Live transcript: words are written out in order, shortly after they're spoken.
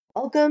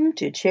Welcome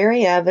to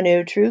Cherry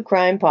Avenue True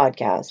Crime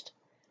Podcast.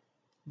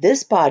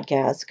 This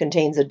podcast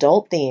contains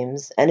adult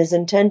themes and is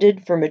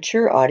intended for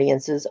mature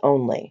audiences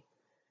only.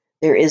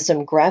 There is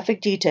some graphic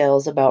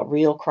details about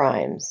real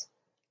crimes.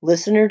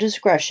 Listener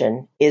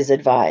discretion is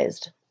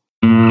advised.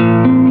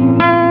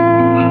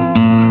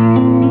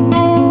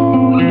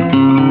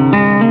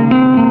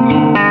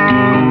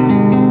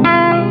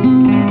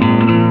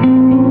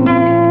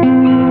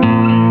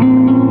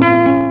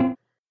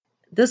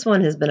 This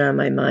one has been on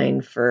my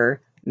mind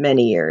for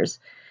many years.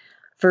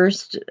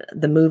 First,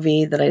 the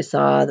movie that I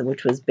saw,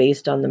 which was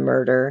based on the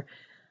murder,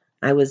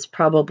 I was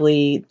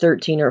probably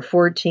 13 or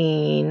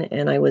 14,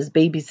 and I was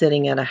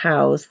babysitting at a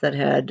house that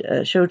had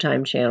a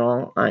Showtime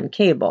channel on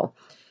cable.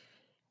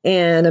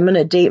 And I'm going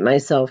to date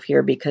myself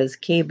here because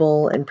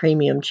cable and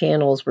premium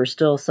channels were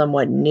still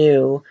somewhat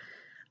new,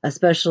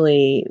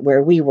 especially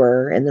where we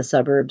were in the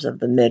suburbs of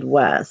the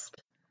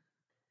Midwest.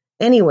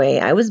 Anyway,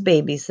 I was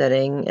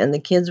babysitting, and the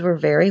kids were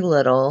very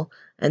little,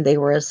 and they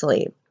were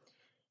asleep.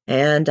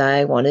 And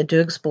I wanted to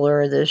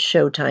explore this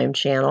Showtime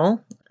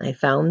channel. I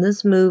found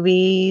this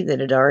movie that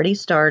had already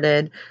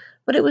started,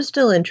 but it was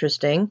still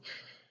interesting.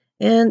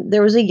 And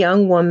there was a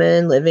young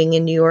woman living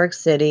in New York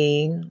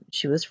City.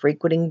 She was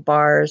frequenting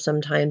bars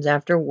sometimes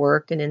after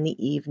work and in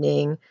the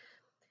evening.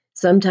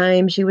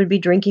 Sometimes she would be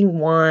drinking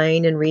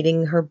wine and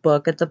reading her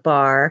book at the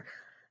bar.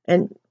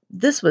 And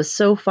this was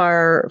so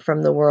far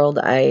from the world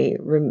that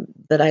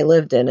I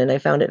lived in, and I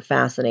found it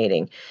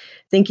fascinating,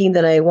 thinking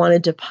that I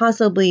wanted to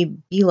possibly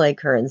be like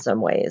her in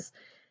some ways.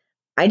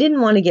 I didn't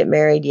want to get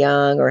married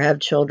young or have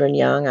children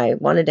young. I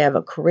wanted to have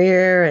a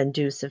career and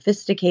do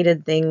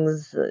sophisticated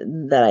things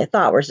that I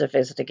thought were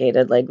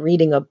sophisticated, like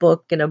reading a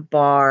book in a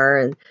bar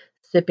and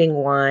sipping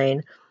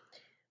wine.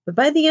 But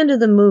by the end of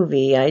the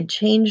movie, I'd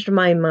changed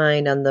my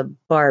mind on the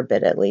bar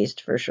bit, at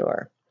least, for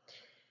sure.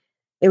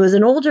 It was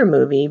an older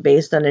movie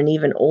based on an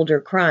even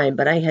older crime,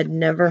 but I had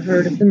never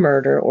heard of the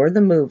murder or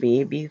the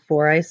movie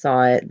before I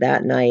saw it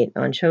that night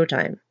on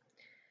Showtime.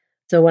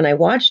 So when I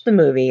watched the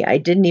movie, I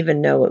didn't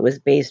even know it was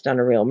based on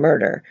a real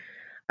murder.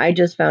 I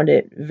just found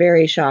it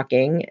very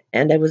shocking,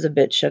 and I was a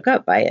bit shook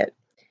up by it.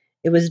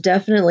 It was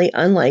definitely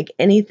unlike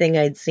anything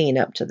I'd seen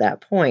up to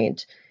that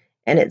point,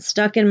 and it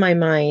stuck in my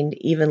mind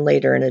even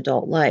later in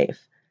adult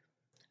life.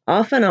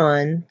 Off and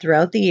on,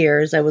 throughout the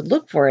years, I would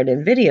look for it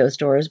in video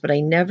stores, but I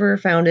never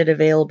found it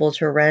available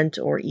to rent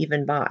or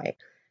even buy.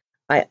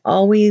 I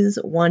always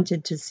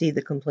wanted to see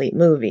the complete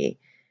movie.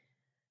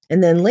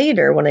 And then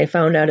later, when I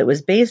found out it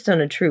was based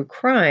on a true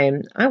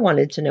crime, I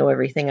wanted to know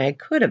everything I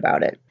could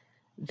about it.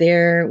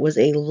 There was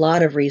a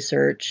lot of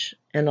research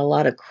and a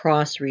lot of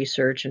cross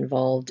research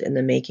involved in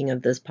the making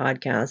of this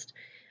podcast.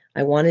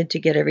 I wanted to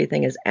get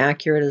everything as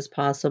accurate as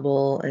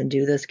possible and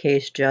do this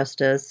case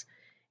justice,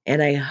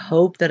 and I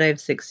hope that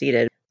I've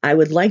succeeded. I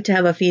would like to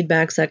have a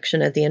feedback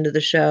section at the end of the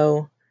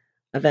show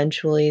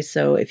eventually,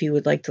 so if you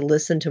would like to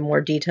listen to more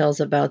details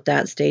about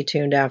that, stay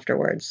tuned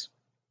afterwards.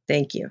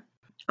 Thank you.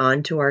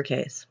 On to our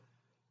case.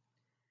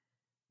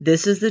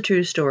 This is the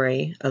true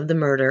story of the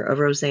murder of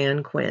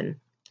Roseanne Quinn.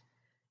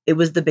 It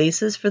was the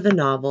basis for the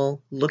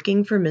novel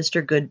Looking for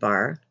Mr.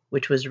 Goodbar,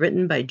 which was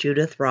written by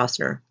Judith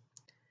Rosner.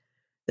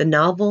 The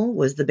novel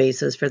was the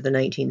basis for the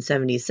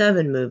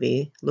 1977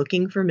 movie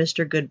Looking for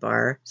Mr.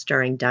 Goodbar,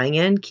 starring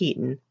Diane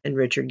Keaton and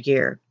Richard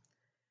Gere.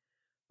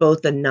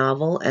 Both the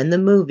novel and the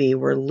movie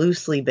were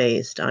loosely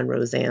based on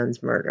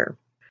Roseanne's murder.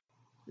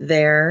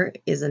 There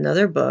is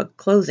another book,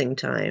 Closing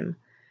Time,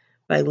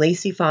 by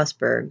Lacey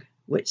Fosberg,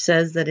 which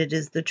says that it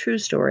is the true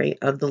story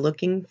of the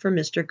Looking for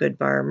Mr.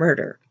 Goodbar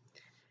murder.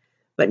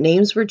 But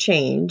names were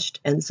changed,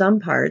 and some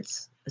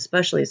parts,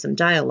 especially some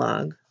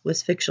dialogue,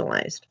 was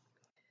fictionalized.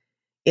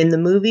 In the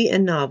movie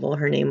and novel,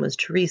 her name was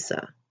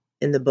Teresa.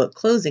 In the book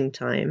Closing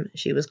Time,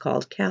 she was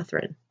called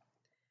Catherine.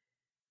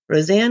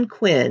 Roseanne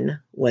Quinn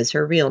was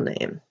her real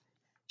name.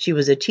 She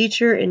was a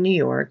teacher in New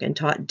York and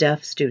taught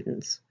deaf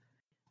students.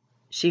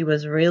 She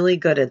was really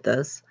good at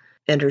this,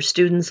 and her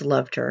students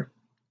loved her.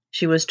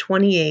 She was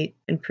 28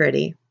 and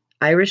pretty,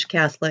 Irish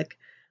Catholic,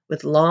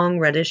 with long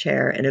reddish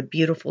hair and a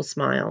beautiful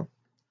smile.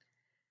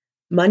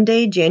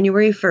 Monday,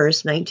 January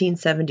 1st,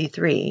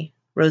 1973,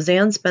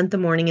 Roseanne spent the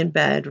morning in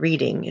bed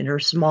reading in her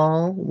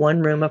small,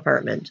 one-room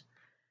apartment.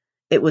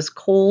 It was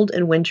cold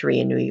and wintry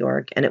in New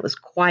York, and it was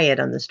quiet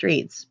on the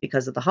streets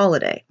because of the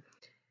holiday.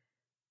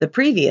 The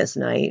previous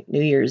night,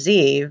 New Year's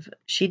Eve,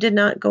 she did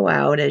not go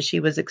out as she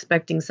was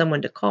expecting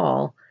someone to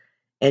call,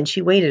 and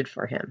she waited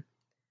for him.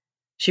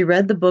 She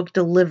read the book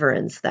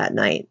Deliverance that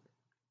night.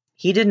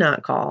 He did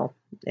not call,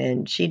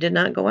 and she did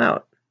not go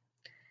out.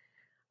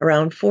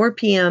 Around 4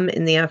 p.m.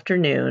 in the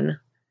afternoon,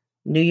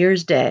 New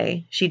Year's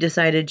Day, she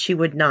decided she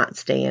would not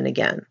stay in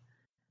again.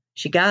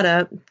 She got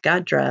up,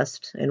 got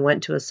dressed, and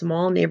went to a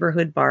small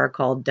neighborhood bar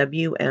called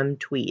W.M.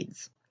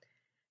 Tweed's.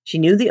 She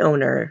knew the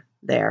owner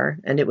there,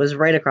 and it was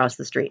right across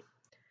the street.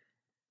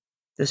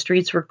 The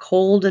streets were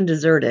cold and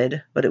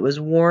deserted, but it was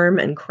warm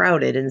and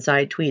crowded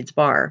inside Tweed's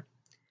bar.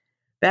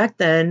 Back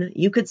then,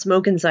 you could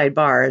smoke inside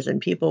bars,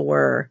 and people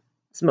were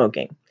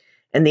smoking,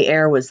 and the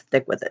air was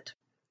thick with it.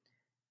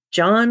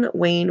 John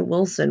Wayne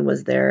Wilson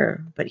was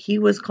there, but he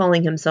was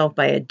calling himself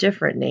by a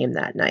different name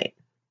that night.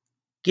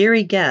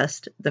 Gary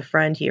Guest, the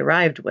friend he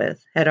arrived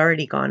with, had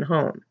already gone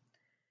home.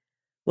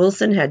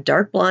 Wilson had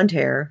dark blonde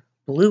hair,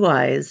 blue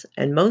eyes,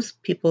 and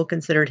most people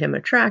considered him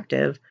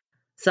attractive.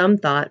 Some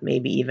thought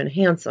maybe even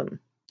handsome.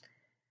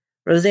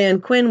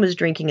 Roseanne Quinn was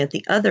drinking at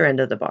the other end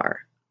of the bar.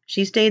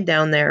 She stayed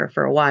down there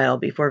for a while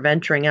before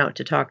venturing out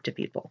to talk to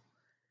people.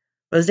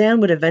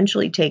 Roseanne would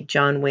eventually take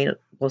John Wayne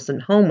Wilson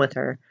home with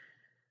her,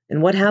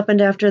 and what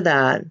happened after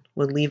that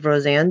would leave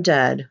Roseanne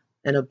dead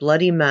and a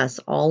bloody mess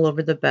all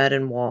over the bed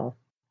and wall.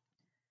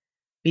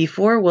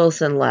 Before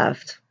Wilson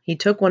left, he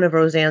took one of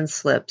Roseanne's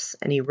slips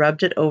and he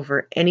rubbed it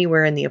over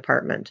anywhere in the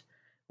apartment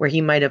where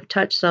he might have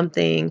touched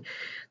something,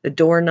 the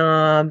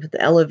doorknob,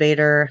 the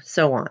elevator,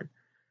 so on.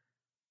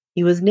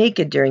 He was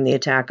naked during the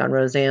attack on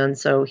Roseanne,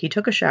 so he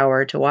took a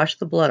shower to wash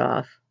the blood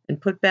off and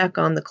put back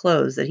on the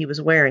clothes that he was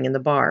wearing in the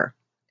bar.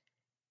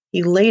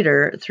 He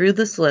later threw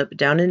the slip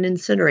down an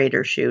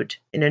incinerator chute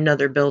in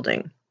another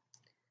building.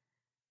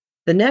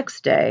 The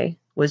next day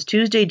was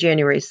Tuesday,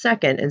 January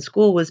 2nd, and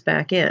school was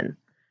back in.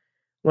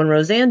 When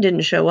Roseanne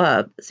didn't show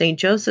up, St.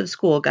 Joseph's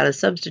School got a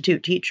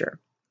substitute teacher.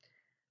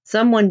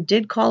 Someone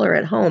did call her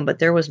at home, but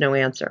there was no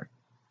answer.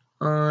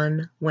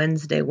 On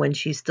Wednesday, when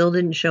she still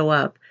didn't show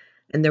up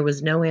and there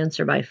was no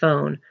answer by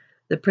phone,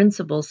 the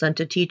principal sent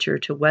a teacher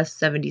to West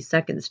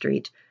 72nd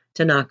Street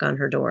to knock on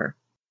her door.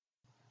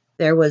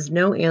 There was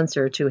no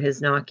answer to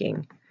his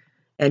knocking,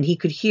 and he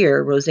could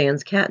hear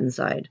Roseanne's cat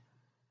inside.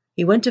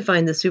 He went to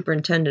find the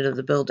superintendent of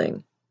the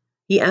building.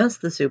 He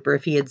asked the super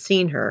if he had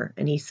seen her,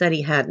 and he said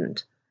he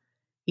hadn't.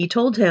 He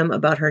told him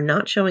about her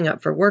not showing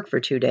up for work for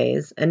 2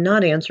 days and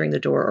not answering the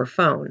door or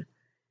phone.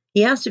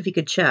 He asked if he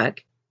could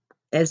check,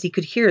 as he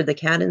could hear the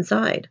cat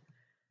inside.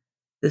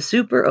 The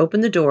super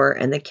opened the door,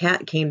 and the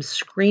cat came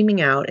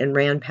screaming out and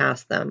ran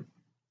past them.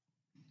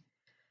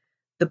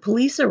 The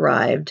police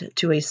arrived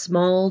to a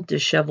small,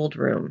 disheveled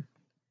room.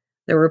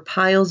 There were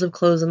piles of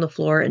clothes on the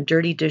floor and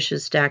dirty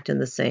dishes stacked in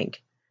the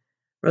sink.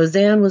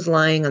 Roseanne was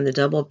lying on the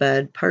double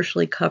bed,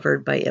 partially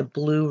covered by a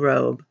blue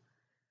robe.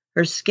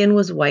 Her skin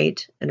was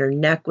white, and her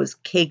neck was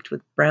caked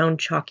with brown,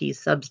 chalky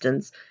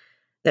substance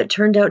that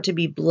turned out to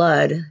be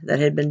blood that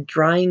had been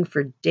drying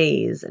for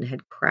days and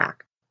had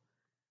cracked.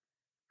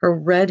 Her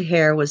red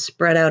hair was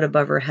spread out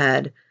above her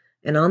head,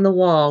 and on the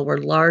wall were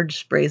large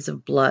sprays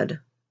of blood.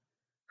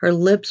 Her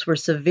lips were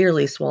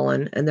severely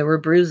swollen, and there were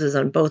bruises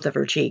on both of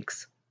her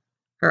cheeks.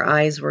 Her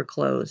eyes were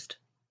closed.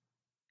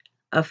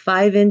 A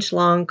 5-inch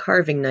long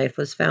carving knife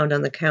was found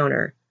on the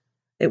counter.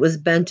 It was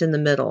bent in the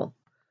middle.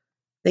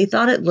 They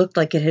thought it looked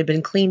like it had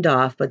been cleaned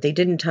off, but they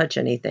didn't touch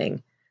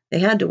anything. They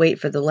had to wait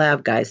for the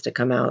lab guys to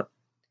come out.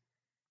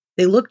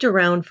 They looked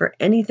around for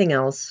anything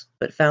else,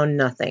 but found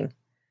nothing.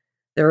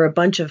 There were a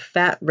bunch of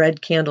fat red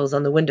candles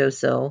on the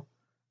windowsill,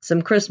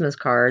 some Christmas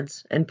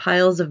cards, and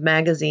piles of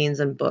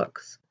magazines and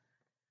books.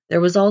 There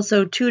was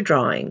also 2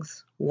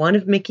 drawings, one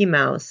of Mickey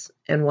Mouse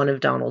and one of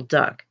Donald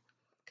Duck.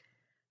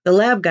 The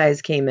lab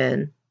guys came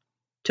in,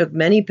 took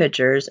many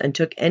pictures, and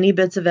took any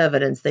bits of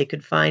evidence they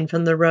could find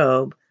from the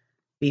robe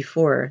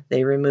before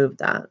they removed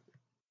that.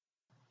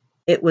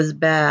 It was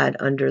bad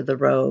under the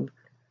robe.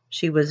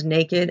 She was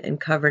naked and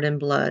covered in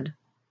blood.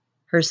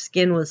 Her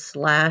skin was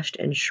slashed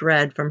and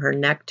shred from her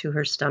neck to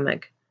her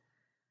stomach.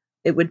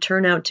 It would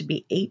turn out to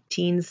be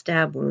 18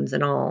 stab wounds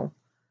in all.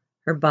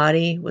 Her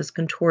body was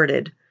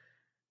contorted.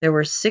 There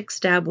were 6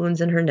 stab wounds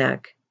in her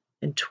neck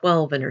and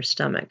 12 in her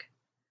stomach.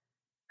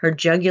 Her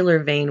jugular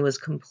vein was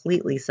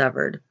completely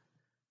severed.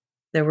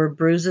 There were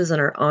bruises on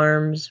her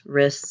arms,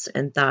 wrists,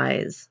 and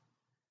thighs.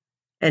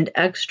 And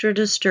extra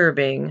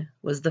disturbing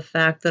was the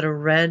fact that a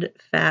red,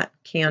 fat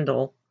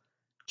candle,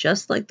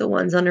 just like the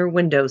ones on her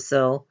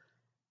windowsill,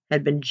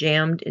 had been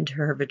jammed into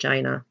her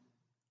vagina.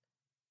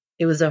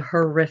 It was a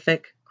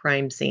horrific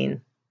crime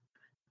scene.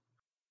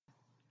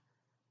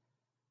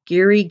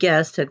 Gary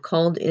Guest had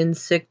called in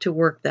sick to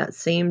work that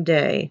same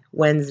day,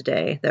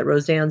 Wednesday, that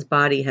Roseanne's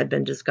body had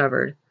been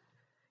discovered.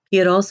 He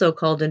had also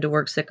called in to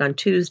work sick on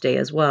Tuesday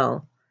as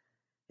well.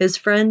 His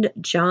friend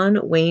John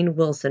Wayne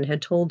Wilson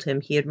had told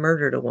him he had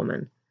murdered a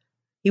woman.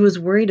 He was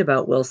worried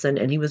about Wilson,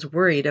 and he was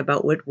worried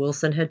about what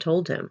Wilson had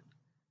told him.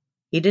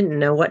 He didn't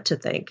know what to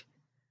think.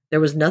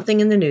 There was nothing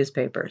in the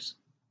newspapers.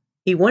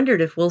 He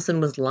wondered if Wilson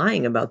was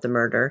lying about the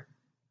murder.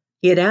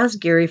 He had asked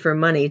Gary for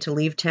money to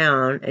leave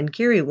town, and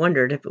Gary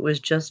wondered if it was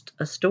just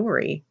a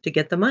story to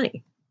get the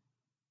money.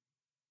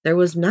 There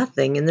was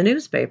nothing in the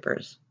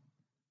newspapers.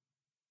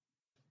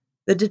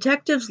 The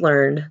detectives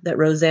learned that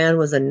Roseanne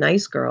was a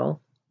nice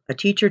girl, a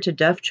teacher to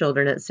deaf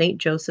children at St.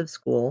 Joseph's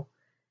School,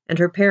 and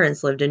her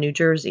parents lived in New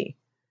Jersey.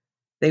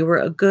 They were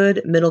a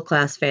good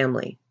middle-class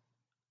family.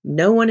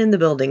 No one in the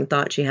building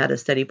thought she had a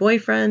steady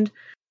boyfriend,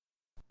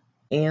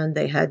 and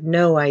they had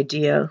no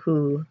idea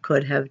who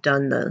could have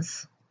done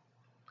this.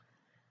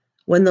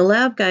 When the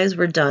lab guys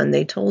were done,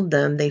 they told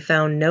them they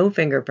found no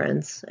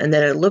fingerprints and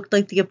that it looked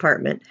like the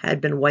apartment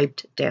had been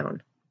wiped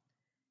down.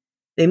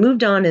 They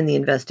moved on in the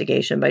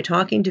investigation by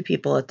talking to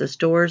people at the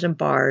stores and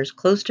bars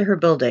close to her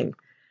building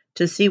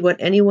to see what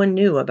anyone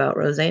knew about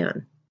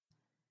Roseanne.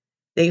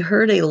 They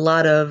heard a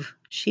lot of,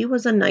 "She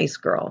was a nice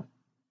girl,"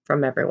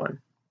 from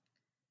everyone.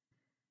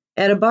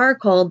 At a bar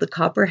called the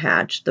Copper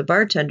Hatch, the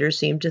bartender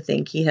seemed to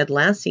think he had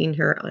last seen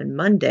her on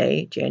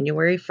Monday,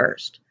 January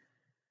 1st.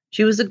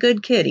 She was a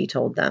good kid, he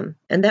told them,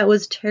 and that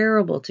was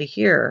terrible to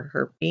hear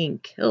her being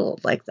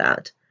killed like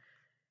that.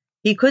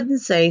 He couldn't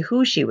say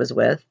who she was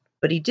with,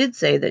 but he did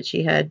say that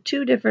she had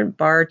two different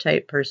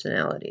bar-type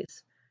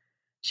personalities.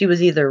 She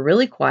was either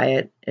really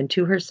quiet and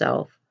to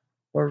herself,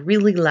 or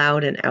really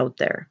loud and out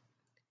there.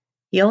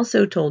 He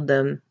also told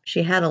them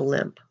she had a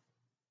limp.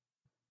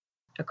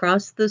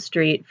 Across the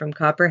street from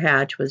Copper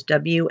Hatch was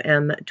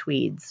W.M.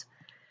 Tweeds.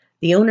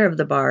 The owner of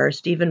the bar,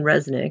 Stephen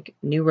Resnick,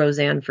 knew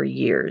Roseanne for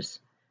years.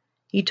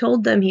 He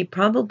told them he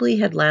probably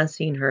had last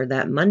seen her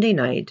that Monday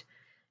night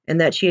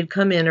and that she had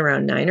come in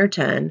around 9 or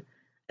 10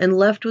 and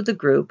left with the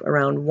group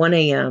around 1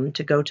 a.m.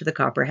 to go to the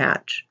Copper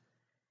Hatch.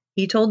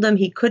 He told them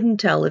he couldn't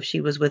tell if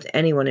she was with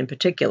anyone in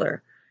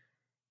particular.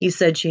 He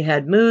said she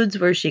had moods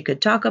where she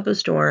could talk up a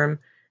storm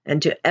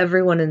and to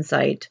everyone in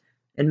sight,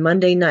 and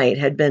Monday night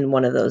had been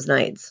one of those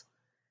nights.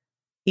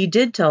 He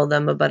did tell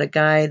them about a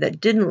guy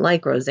that didn't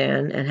like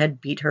Roseanne and had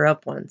beat her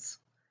up once.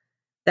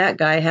 That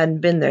guy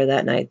hadn't been there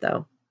that night,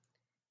 though.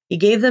 He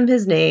gave them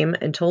his name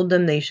and told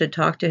them they should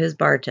talk to his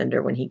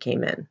bartender when he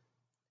came in.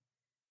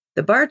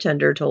 The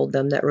bartender told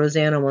them that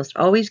Roseanne almost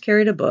always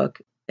carried a book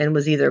and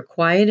was either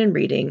quiet and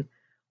reading,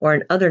 or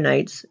on other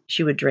nights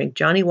she would drink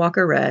Johnnie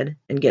Walker Red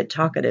and get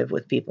talkative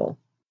with people.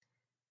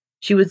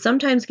 She would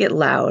sometimes get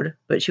loud,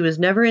 but she was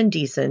never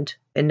indecent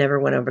and never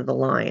went over the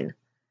line.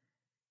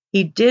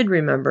 He did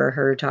remember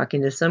her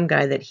talking to some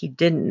guy that he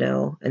didn't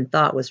know and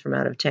thought was from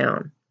out of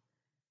town.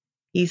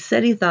 He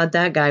said he thought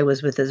that guy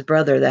was with his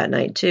brother that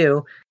night,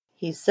 too.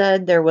 He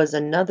said there was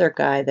another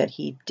guy that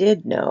he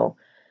did know,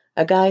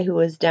 a guy who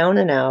was down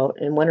and out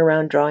and went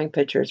around drawing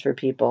pictures for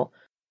people,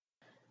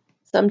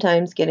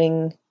 sometimes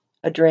getting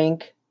a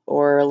drink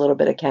or a little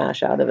bit of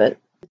cash out of it.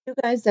 The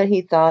two guys that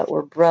he thought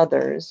were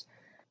brothers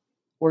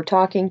were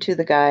talking to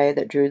the guy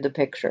that drew the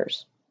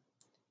pictures.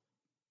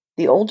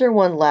 The older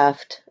one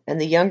left, and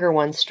the younger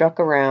one struck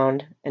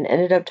around and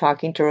ended up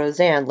talking to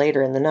Roseanne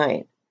later in the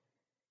night.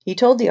 He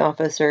told the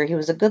officer he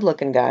was a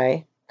good-looking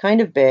guy,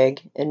 kind of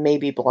big, and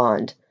maybe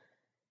blonde.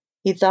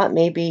 He thought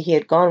maybe he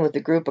had gone with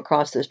the group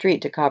across the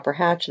street to Copper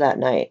Hatch that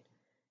night.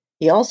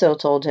 He also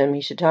told him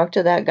he should talk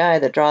to that guy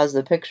that draws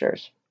the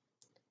pictures.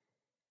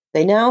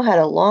 They now had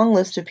a long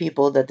list of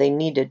people that they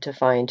needed to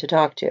find to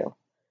talk to.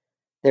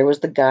 There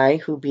was the guy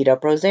who beat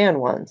up Roseanne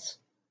once.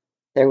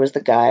 There was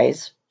the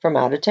guys from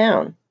out of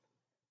town.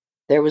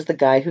 There was the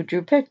guy who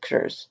drew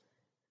pictures,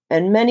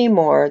 and many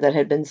more that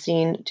had been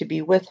seen to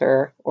be with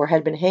her or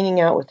had been hanging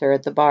out with her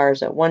at the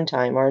bars at one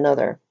time or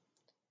another.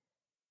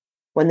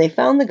 When they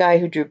found the guy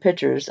who drew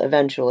pictures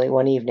eventually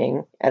one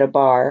evening at a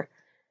bar,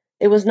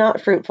 it was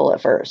not fruitful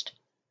at first.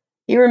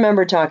 He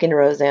remembered talking to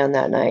Roseanne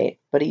that night,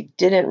 but he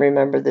didn't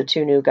remember the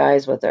two new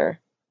guys with her.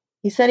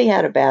 He said he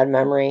had a bad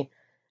memory,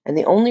 and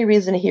the only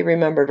reason he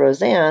remembered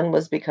Roseanne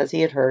was because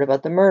he had heard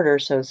about the murder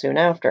so soon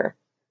after.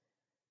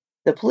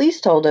 The police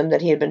told him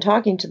that he had been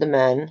talking to the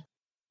men,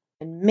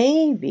 and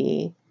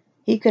maybe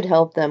he could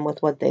help them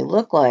with what they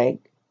look like,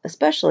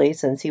 especially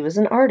since he was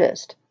an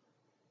artist.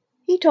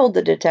 He told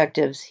the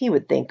detectives he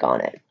would think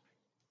on it.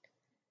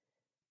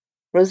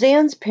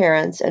 Roseanne's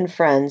parents and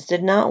friends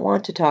did not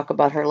want to talk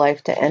about her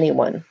life to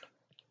anyone.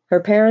 Her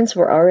parents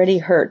were already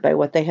hurt by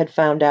what they had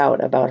found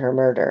out about her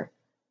murder.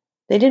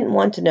 They didn't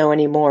want to know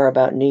any more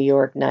about New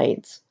York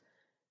nights.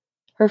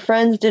 Her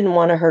friends didn't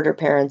want to hurt her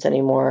parents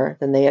any more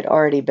than they had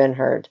already been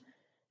hurt,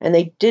 and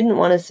they didn't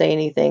want to say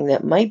anything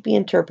that might be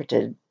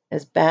interpreted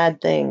as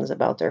bad things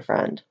about their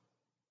friend.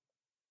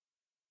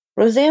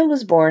 Roseanne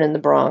was born in the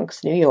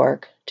Bronx, New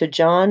York, to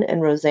John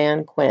and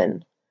Roseanne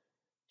Quinn.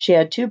 She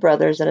had two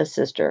brothers and a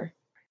sister.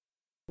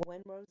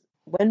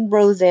 When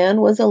Roseanne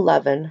was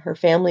 11, her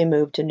family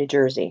moved to New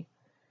Jersey.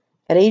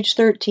 At age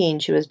 13,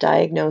 she was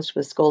diagnosed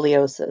with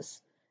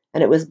scoliosis,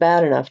 and it was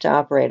bad enough to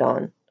operate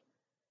on.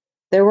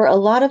 There were a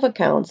lot of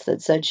accounts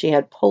that said she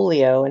had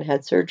polio and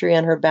had surgery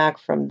on her back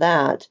from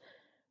that,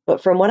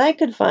 but from what I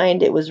could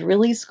find, it was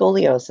really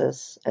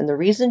scoliosis, and the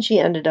reason she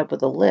ended up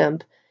with a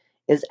limp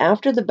is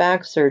after the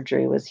back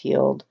surgery was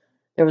healed,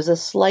 there was a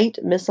slight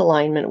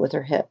misalignment with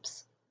her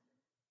hips.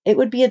 It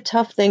would be a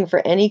tough thing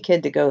for any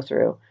kid to go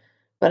through,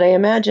 but I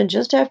imagine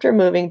just after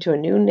moving to a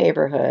new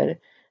neighborhood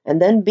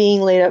and then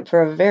being laid up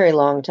for a very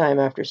long time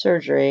after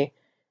surgery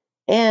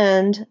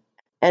and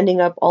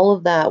ending up all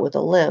of that with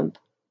a limp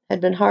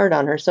had been hard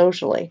on her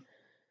socially.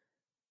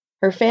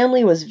 Her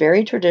family was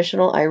very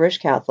traditional Irish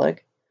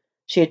Catholic.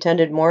 She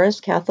attended Morris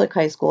Catholic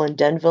High School in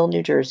Denville,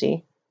 New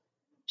Jersey.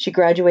 She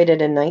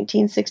graduated in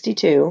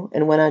 1962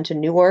 and went on to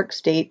Newark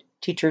State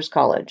Teachers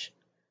College.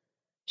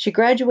 She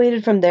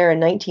graduated from there in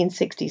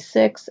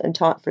 1966 and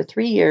taught for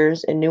 3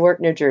 years in Newark,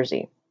 New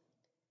Jersey.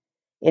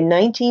 In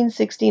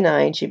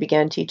 1969, she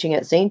began teaching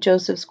at St.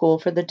 Joseph's School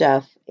for the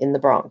Deaf in the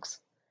Bronx.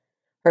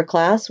 Her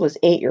class was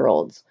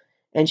 8-year-olds,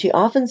 and she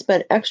often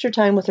spent extra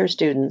time with her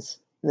students,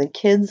 and the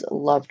kids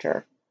loved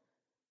her.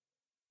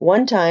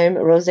 One time,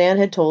 Roseanne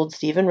had told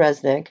Stephen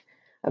Resnick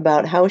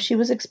about how she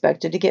was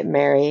expected to get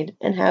married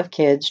and have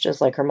kids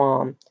just like her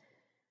mom.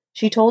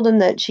 She told him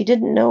that she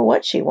didn't know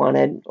what she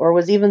wanted or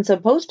was even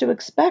supposed to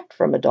expect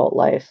from adult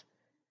life.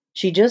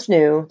 She just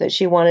knew that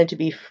she wanted to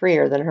be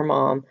freer than her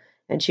mom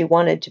and she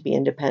wanted to be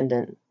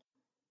independent.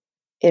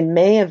 In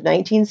May of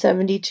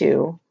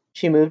 1972,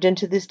 she moved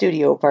into the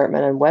studio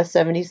apartment on West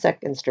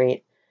 72nd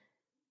Street,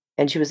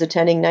 and she was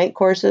attending night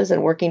courses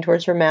and working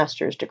towards her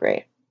master's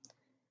degree.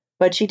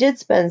 But she did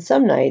spend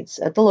some nights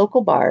at the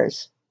local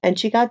bars, and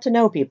she got to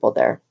know people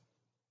there.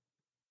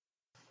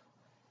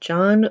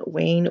 John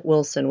Wayne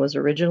Wilson was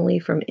originally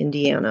from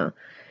Indiana.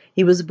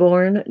 He was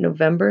born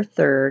November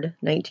 3rd,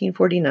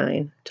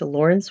 1949, to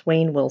Lawrence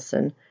Wayne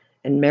Wilson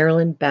and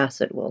Marilyn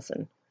Bassett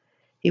Wilson.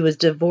 He was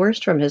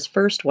divorced from his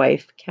first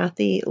wife,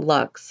 Kathy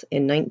Lux,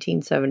 in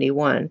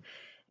 1971,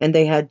 and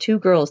they had 2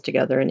 girls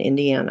together in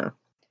Indiana.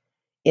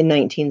 In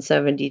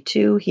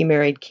 1972, he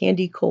married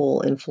Candy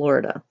Cole in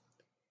Florida.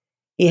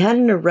 He had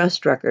an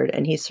arrest record,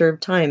 and he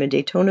served time in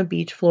Daytona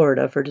Beach,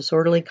 Florida for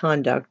disorderly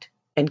conduct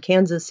and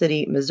Kansas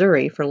City,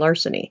 Missouri for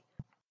larceny.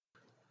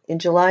 In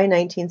July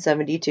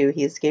 1972,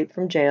 he escaped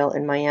from jail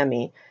in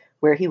Miami,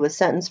 where he was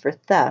sentenced for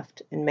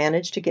theft and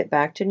managed to get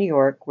back to New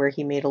York, where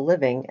he made a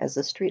living as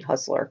a street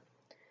hustler.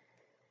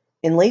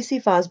 In Lacey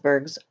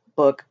Fosberg's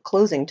book,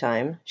 Closing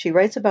Time, she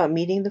writes about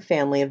meeting the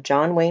family of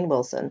John Wayne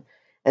Wilson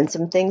and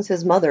some things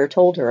his mother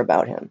told her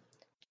about him.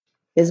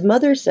 His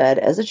mother said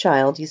as a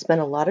child he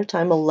spent a lot of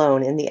time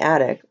alone in the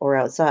attic or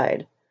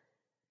outside.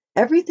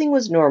 Everything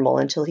was normal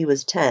until he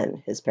was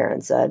 10, his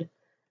parents said,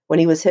 when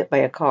he was hit by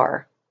a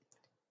car.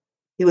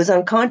 He was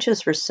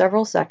unconscious for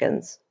several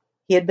seconds.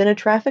 He had been a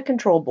traffic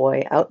control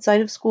boy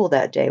outside of school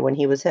that day when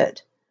he was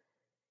hit.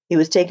 He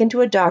was taken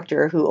to a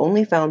doctor who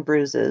only found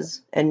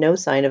bruises and no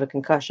sign of a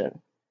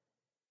concussion.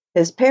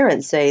 His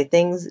parents say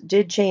things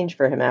did change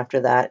for him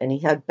after that, and he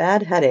had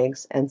bad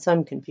headaches and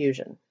some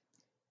confusion.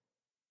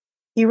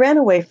 He ran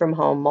away from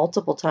home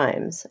multiple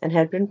times and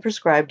had been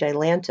prescribed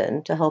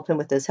Dilantin to help him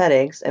with his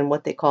headaches and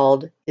what they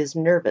called his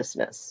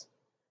nervousness.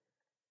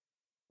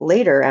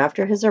 Later,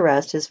 after his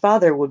arrest, his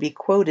father would be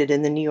quoted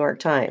in the New York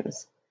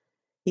Times.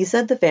 He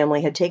said the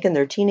family had taken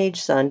their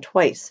teenage son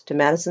twice to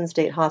Madison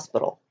State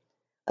Hospital,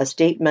 a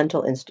state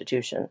mental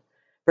institution,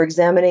 for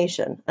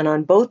examination, and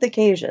on both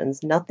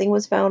occasions nothing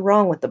was found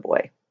wrong with the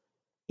boy.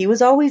 He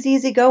was always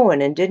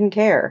easygoing and didn't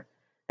care,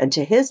 and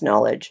to his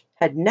knowledge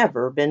had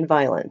never been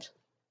violent.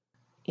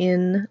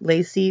 In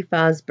Lacey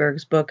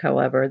Fosberg's book,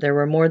 however, there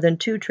were more than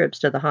 2 trips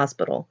to the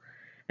hospital,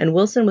 and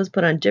Wilson was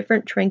put on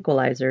different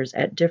tranquilizers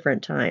at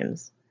different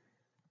times.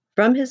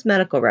 From his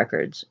medical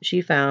records,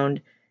 she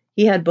found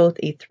he had both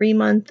a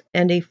 3-month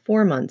and a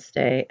 4-month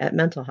stay at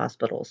mental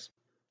hospitals.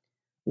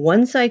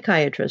 One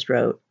psychiatrist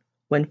wrote,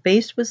 "When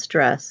faced with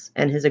stress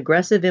and his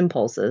aggressive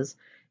impulses,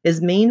 his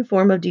main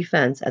form of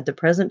defense at the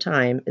present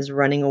time is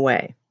running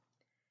away.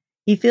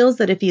 He feels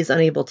that if he is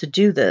unable to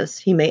do this,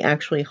 he may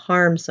actually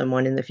harm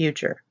someone in the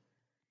future.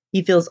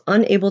 He feels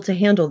unable to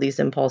handle these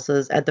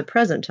impulses at the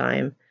present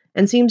time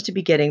and seems to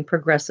be getting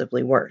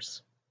progressively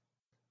worse."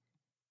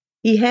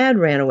 He had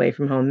ran away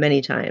from home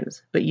many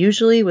times, but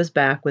usually was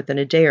back within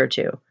a day or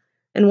 2,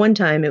 and one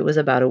time it was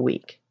about a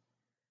week.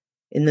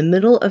 In the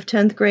middle of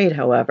 10th grade,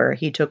 however,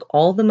 he took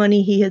all the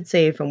money he had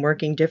saved from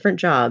working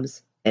different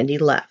jobs and he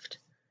left.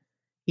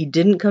 He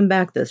didn't come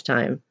back this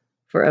time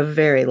for a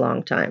very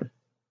long time.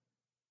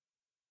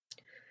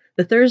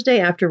 The Thursday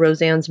after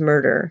Roseanne's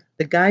murder,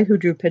 the guy who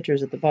drew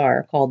pictures at the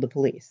bar called the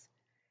police.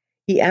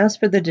 He asked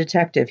for the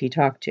detective he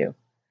talked to.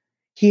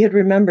 He had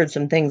remembered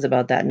some things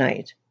about that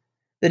night.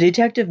 The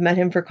detective met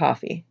him for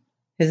coffee.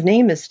 His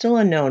name is still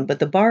unknown, but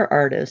the bar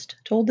artist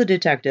told the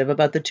detective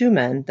about the 2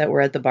 men that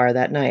were at the bar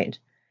that night.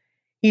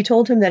 He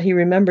told him that he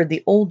remembered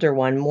the older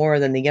one more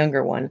than the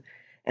younger one,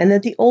 and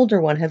that the older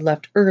one had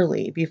left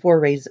early before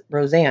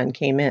Roseanne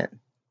came in.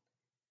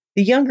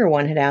 The younger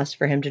one had asked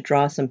for him to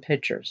draw some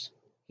pictures.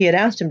 He had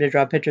asked him to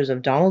draw pictures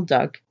of Donald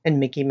Duck and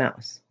Mickey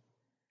Mouse.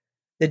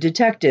 The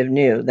detective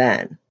knew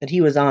then that he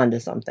was on to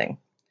something.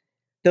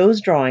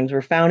 Those drawings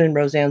were found in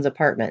Roseanne's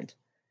apartment.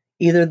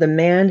 Either the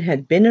man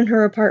had been in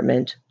her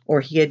apartment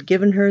or he had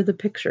given her the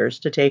pictures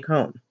to take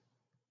home.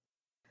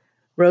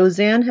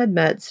 Roseanne had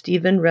met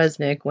Stephen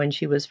Resnick when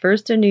she was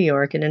first in New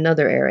York in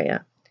another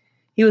area.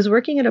 He was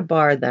working at a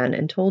bar then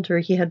and told her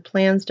he had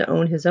plans to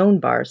own his own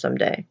bar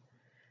someday.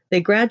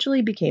 They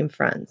gradually became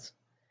friends.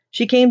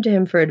 She came to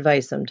him for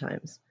advice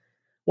sometimes.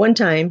 One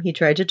time, he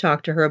tried to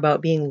talk to her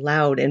about being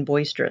loud and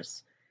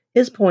boisterous.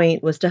 His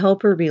point was to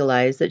help her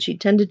realize that she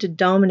tended to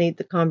dominate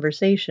the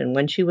conversation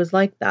when she was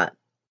like that.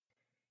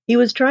 He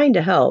was trying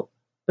to help,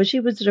 but she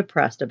was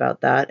depressed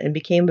about that and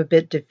became a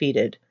bit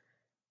defeated.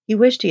 He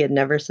wished he had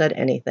never said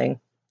anything.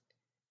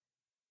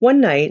 One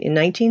night in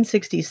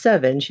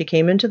 1967, she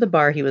came into the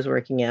bar he was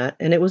working at,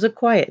 and it was a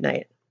quiet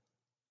night.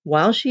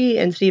 While she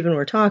and Stephen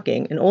were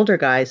talking, an older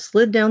guy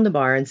slid down the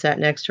bar and sat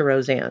next to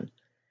Roseanne.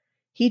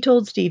 He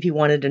told Steve he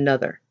wanted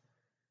another.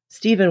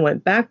 Stephen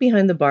went back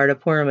behind the bar to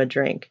pour him a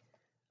drink.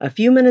 A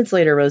few minutes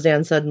later,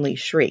 Roseanne suddenly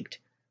shrieked.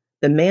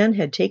 The man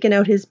had taken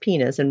out his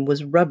penis and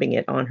was rubbing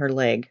it on her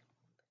leg.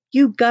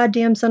 "You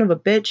goddamn son of a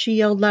bitch," she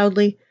yelled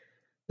loudly.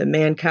 The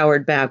man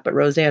cowered back, but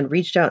Roseanne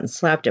reached out and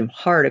slapped him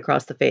hard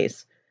across the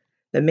face.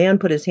 The man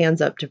put his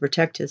hands up to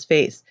protect his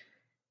face.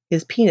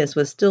 His penis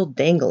was still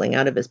dangling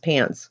out of his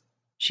pants.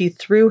 She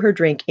threw her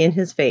drink in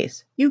his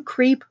face. "You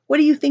creep! What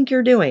do you think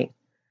you're doing?"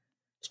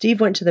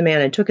 Steve went to the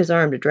man and took his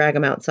arm to drag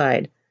him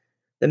outside.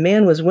 The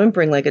man was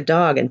whimpering like a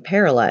dog and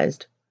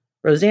paralyzed.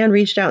 Roseanne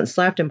reached out and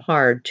slapped him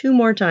hard 2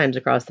 more times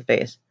across the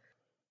face.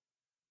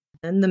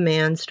 Then the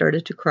man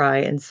started to cry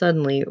and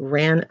suddenly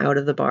ran out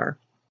of the bar.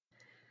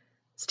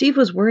 Steve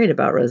was worried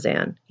about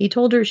Roseanne. He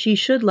told her she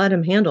should let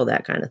him handle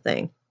that kind of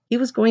thing. He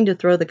was going to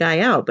throw the guy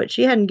out, but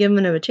she hadn't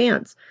given him a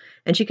chance,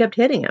 and she kept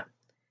hitting him.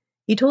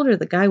 He told her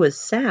the guy was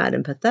sad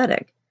and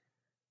pathetic.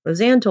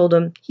 Roseanne told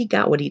him he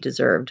got what he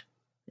deserved,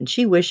 and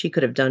she wished she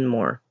could have done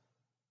more.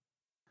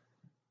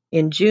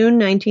 In June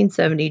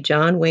 1970,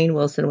 John Wayne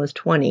Wilson was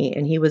 20,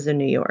 and he was in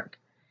New York.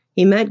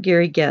 He met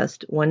Gary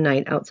Guest one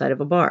night outside of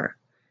a bar.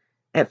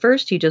 At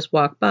first, he just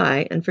walked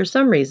by, and for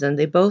some reason,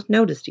 they both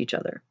noticed each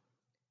other.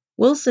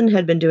 Wilson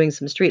had been doing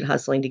some street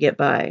hustling to get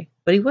by,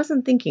 but he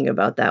wasn't thinking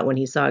about that when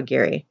he saw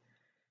Gary.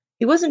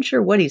 He wasn't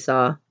sure what he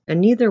saw,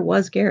 and neither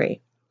was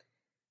Gary.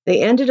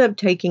 They ended up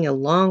taking a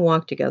long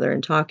walk together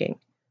and talking.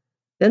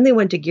 Then they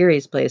went to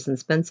Gary's place and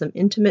spent some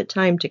intimate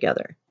time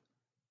together.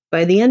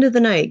 By the end of the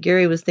night,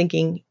 Gary was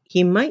thinking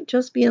he might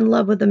just be in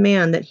love with a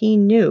man that he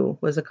knew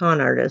was a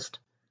con artist,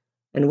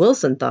 and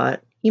Wilson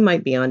thought he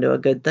might be onto a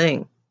good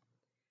thing.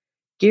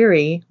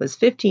 Gary was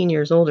 15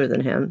 years older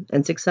than him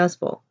and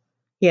successful.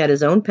 He had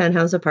his own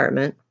penthouse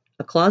apartment,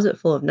 a closet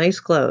full of nice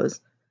clothes,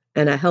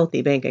 and a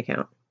healthy bank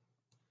account.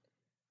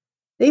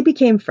 They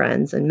became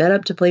friends and met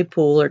up to play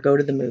pool or go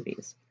to the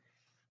movies.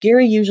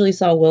 Gary usually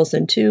saw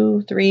Wilson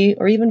 2, 3,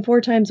 or even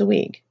 4 times a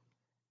week.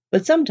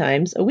 But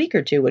sometimes a week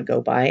or 2 would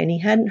go by and he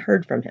hadn't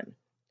heard from him.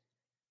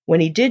 When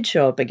he did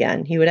show up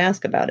again, he would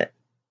ask about it.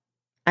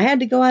 "I had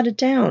to go out of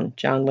town,"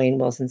 John Wayne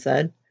Wilson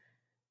said.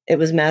 It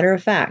was matter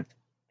of fact.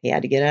 He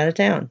had to get out of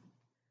town.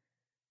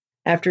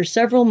 After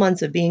several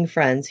months of being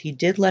friends, he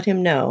did let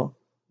him know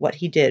what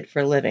he did for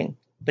a living,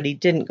 but he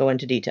didn't go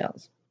into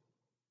details.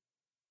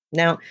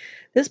 Now,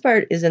 this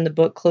part is in the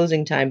book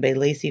Closing Time by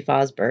Lacey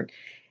Fosberg,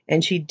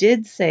 and she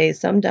did say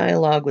some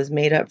dialogue was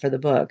made up for the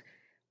book,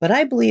 but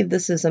I believe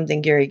this is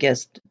something Gary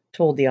Guest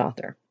told the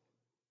author.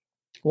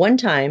 One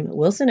time,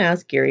 Wilson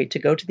asked Gary to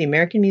go to the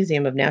American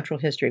Museum of Natural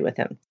History with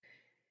him.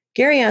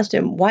 Gary asked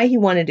him why he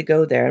wanted to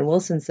go there, and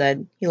Wilson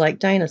said he liked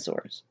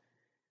dinosaurs.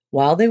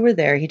 While they were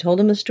there, he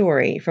told him a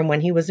story from when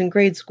he was in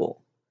grade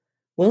school.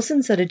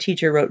 Wilson said a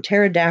teacher wrote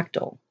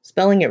pterodactyl,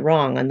 spelling it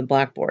wrong on the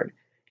blackboard.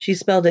 She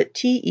spelled it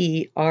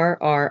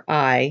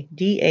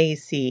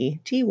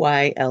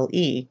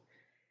Terridactyle.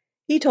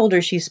 He told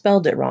her she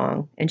spelled it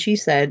wrong, and she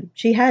said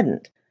she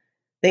hadn't.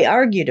 They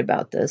argued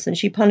about this, and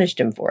she punished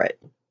him for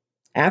it.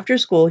 After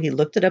school, he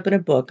looked it up in a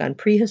book on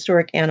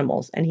prehistoric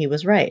animals, and he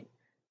was right.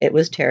 It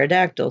was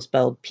pterodactyl,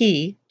 spelled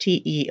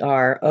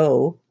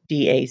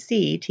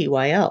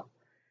P-T-E-R-O-D-A-C-T-Y-L.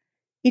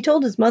 He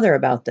told his mother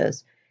about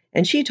this,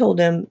 and she told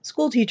him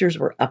school teachers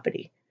were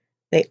uppity.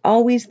 They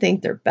always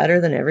think they're better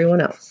than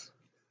everyone else.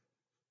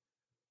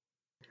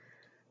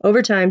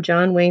 Over time,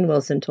 John Wayne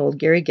Wilson told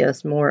Gary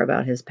Guest more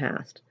about his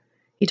past.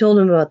 He told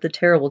him about the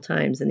terrible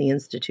times in the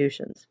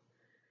institutions.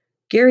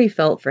 Gary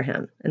felt for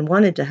him and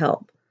wanted to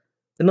help.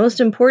 The most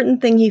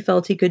important thing he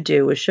felt he could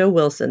do was show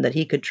Wilson that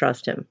he could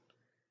trust him.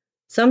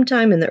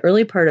 Sometime in the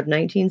early part of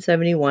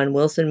 1971,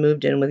 Wilson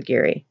moved in with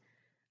Gary.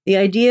 The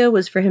idea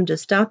was for him to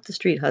stop the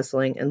street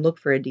hustling and look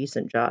for a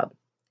decent job.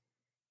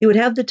 He would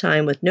have the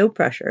time with no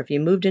pressure if he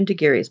moved into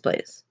Gary's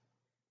place.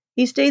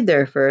 He stayed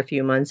there for a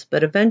few months,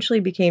 but eventually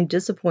became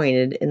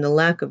disappointed in the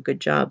lack of good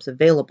jobs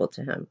available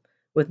to him,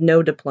 with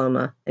no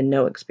diploma and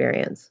no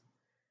experience.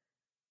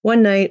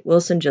 One night,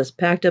 Wilson just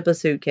packed up a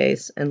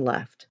suitcase and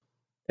left.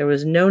 There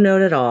was no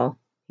note at all.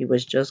 He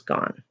was just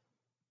gone.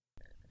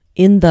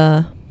 In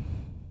the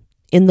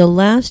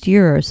last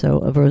year or so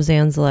of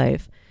Roseanne's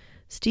life,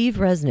 Steve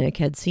Resnick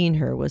had seen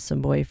her with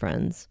some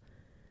boyfriends.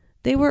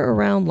 They were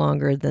around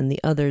longer than the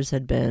others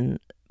had been,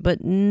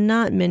 but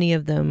not many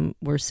of them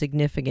were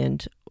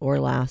significant or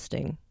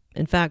lasting.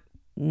 In fact,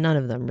 none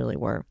of them really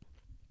were.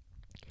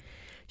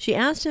 She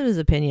asked him his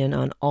opinion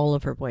on all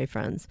of her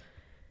boyfriends.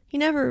 He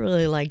never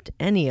really liked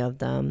any of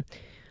them,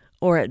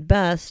 or at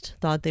best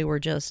thought they were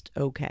just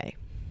okay.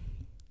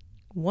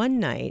 One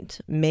night,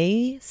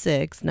 May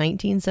 6,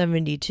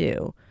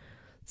 1972,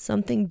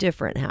 something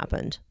different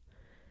happened.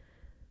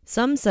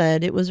 Some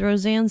said it was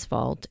Roseanne's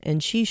fault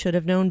and she should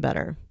have known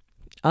better.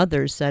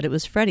 Others said it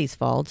was Freddie's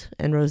fault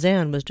and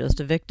Roseanne was just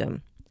a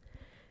victim.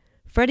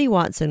 Freddie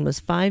Watson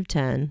was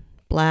 5'10",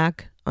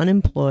 black,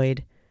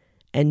 unemployed,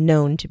 and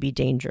known to be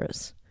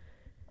dangerous.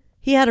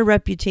 He had a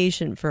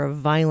reputation for a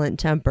violent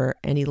temper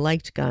and he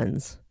liked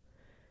guns.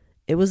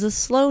 It was a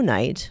slow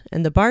night,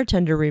 and the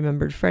bartender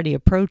remembered Freddie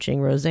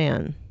approaching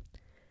Roseanne.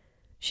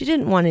 She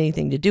didn't want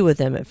anything to do with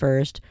him at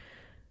first,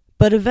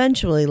 but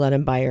eventually let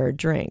him buy her a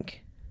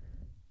drink.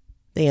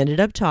 They ended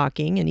up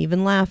talking and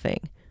even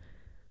laughing.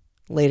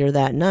 Later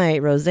that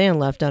night, Roseanne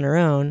left on her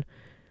own,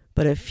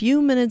 but a few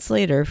minutes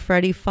later,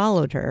 Freddie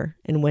followed her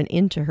and went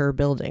into her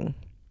building.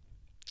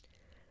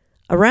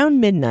 Around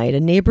midnight, a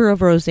neighbor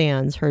of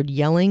Roseanne's heard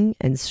yelling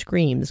and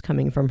screams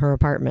coming from her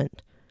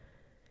apartment.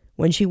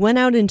 When she went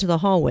out into the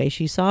hallway,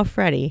 she saw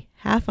Freddie,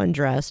 half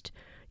undressed,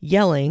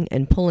 yelling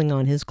and pulling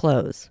on his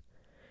clothes.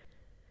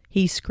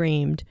 He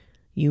screamed,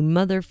 "You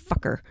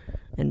motherfucker,"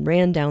 and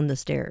ran down the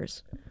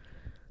stairs.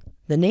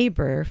 The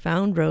neighbor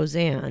found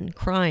Roseanne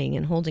crying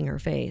and holding her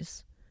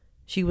face.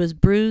 She was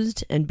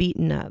bruised and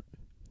beaten up.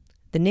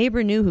 The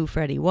neighbor knew who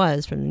Freddie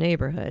was from the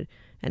neighborhood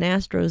and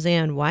asked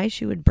Roseanne why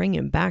she would bring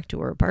him back to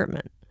her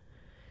apartment.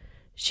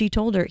 She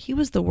told her he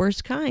was the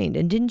worst kind,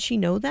 and didn't she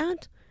know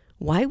that?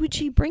 Why would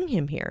she bring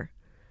him here?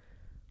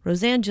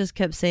 Roseanne just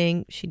kept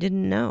saying she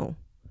didn't know.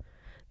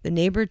 The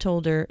neighbor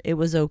told her it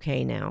was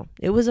okay now.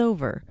 It was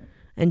over,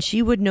 and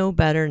she would know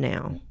better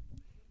now.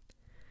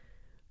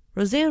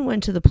 Roseanne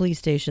went to the police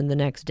station the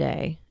next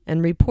day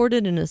and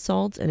reported an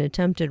assault and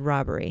attempted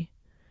robbery.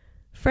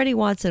 Freddie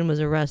Watson was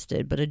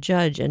arrested, but a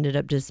judge ended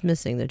up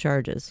dismissing the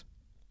charges.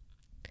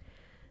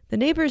 The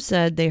neighbors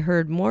said they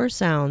heard more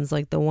sounds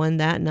like the one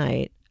that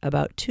night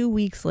about 2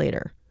 weeks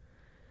later.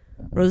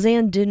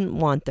 Roseanne didn't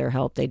want their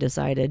help, they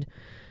decided.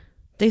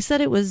 They said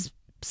it was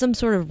some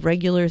sort of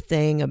regular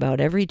thing about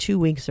every 2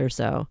 weeks or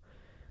so.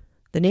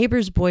 The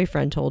neighbor's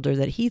boyfriend told her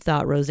that he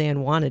thought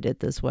Roseanne wanted it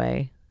this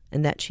way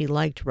and that she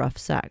liked rough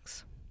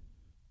sex.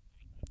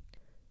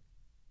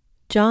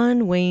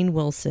 John Wayne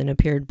Wilson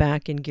appeared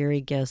back in Gary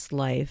Guest's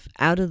life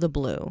out of the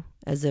blue,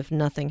 as if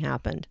nothing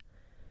happened.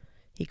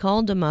 He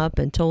called him up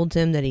and told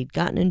him that he'd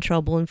gotten in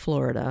trouble in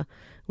Florida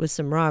with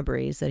some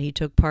robberies that he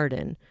took part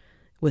in,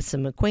 with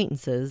some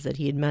acquaintances that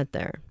he had met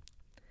there.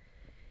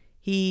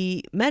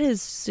 He met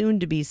his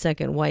soon-to-be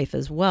second wife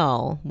as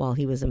well while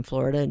he was in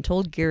Florida and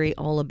told Gary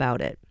all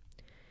about it.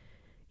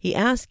 He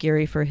asked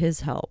Gary for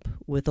his help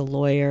with a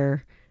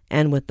lawyer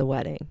and with the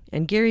wedding,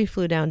 and Gary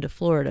flew down to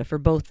Florida for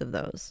both of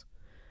those.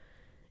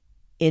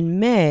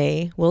 In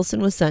May, Wilson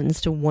was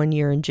sentenced to 1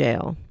 year in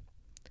jail.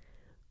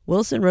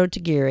 Wilson wrote to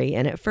Gary,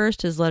 and at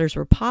first his letters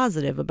were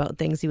positive about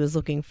things he was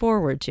looking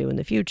forward to in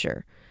the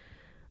future.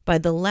 By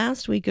the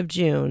last week of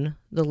June,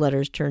 the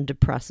letters turned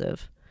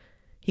depressive.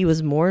 He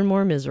was more and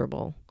more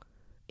miserable.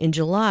 In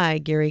July,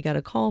 Gary got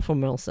a call from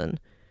Wilson.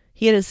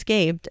 He had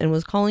escaped and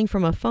was calling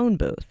from a phone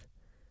booth.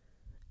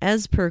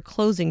 As per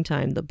Closing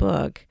Time, the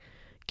book,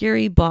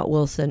 Gary bought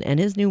Wilson and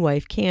his new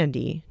wife,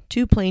 Candy,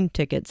 2 plane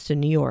tickets to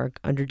New York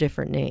under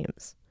different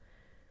names.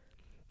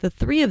 The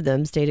 3 of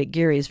them stayed at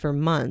Gary's for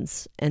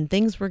months, and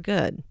things were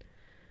good.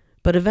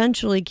 But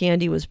eventually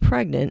Candy was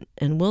pregnant,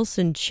 and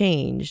Wilson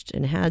changed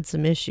and had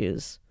some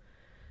issues.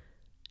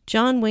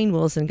 John Wayne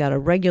Wilson got a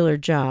regular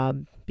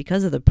job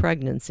because of the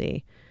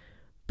pregnancy,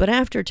 but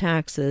after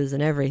taxes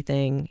and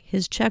everything,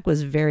 his check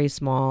was very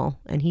small,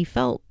 and he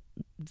felt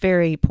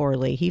very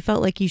poorly. He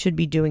felt like he should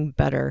be doing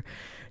better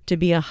to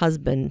be a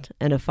husband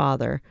and a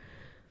father.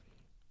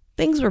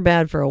 Things were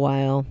bad for a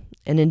while,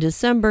 and in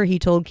December he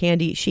told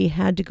Candy she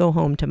had to go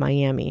home to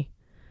Miami.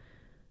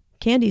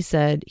 Candy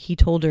said he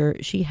told her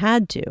she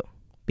had to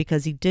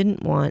because he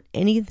didn't want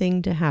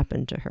anything to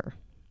happen to her.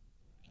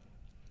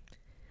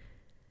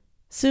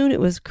 Soon it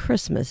was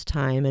Christmas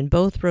time, and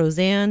both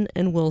Roseanne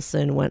and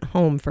Wilson went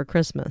home for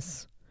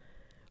Christmas.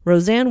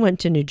 Roseanne went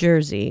to New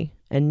Jersey,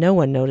 and no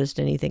one noticed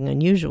anything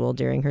unusual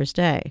during her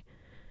stay.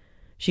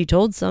 She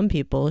told some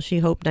people she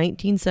hoped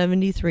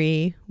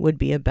 1973 would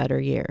be a better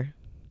year.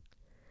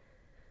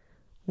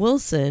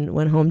 Wilson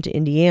went home to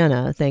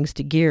Indiana thanks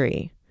to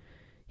Gary.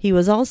 He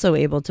was also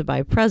able to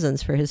buy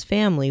presents for his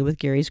family with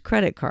Gary's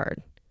credit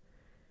card.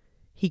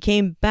 He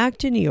came back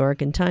to New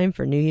York in time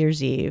for New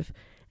Year's Eve,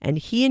 and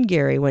he and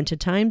Gary went to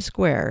Times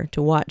Square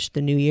to watch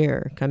the new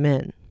year come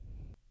in.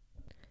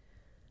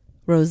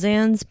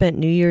 Roseanne spent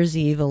New Year's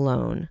Eve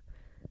alone.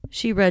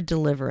 She read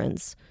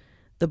Deliverance,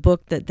 the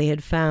book that they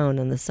had found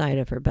on the side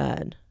of her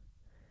bed.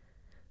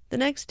 The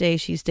next day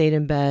she stayed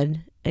in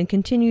bed and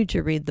continued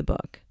to read the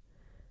book.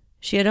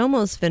 She had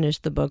almost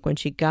finished the book when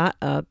she got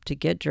up to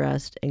get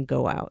dressed and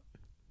go out.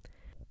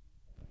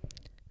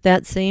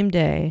 That same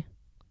day,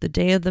 the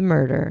day of the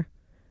murder,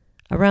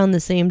 around the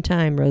same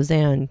time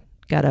Roseanne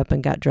got up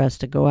and got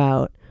dressed to go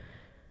out,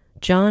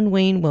 John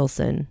Wayne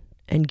Wilson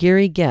and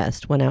Gary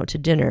Guest went out to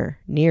dinner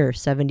near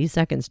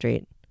 72nd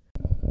Street.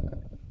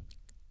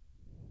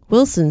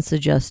 Wilson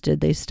suggested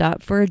they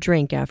stop for a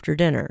drink after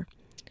dinner.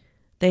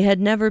 They had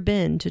never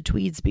been to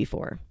Tweed's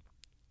before.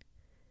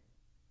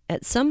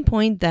 At some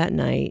point that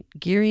night,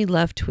 Gary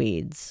left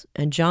Tweed's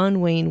and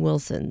John Wayne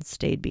Wilson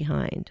stayed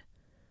behind.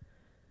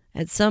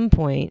 At some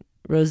point,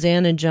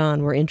 Roseanne and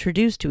John were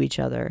introduced to each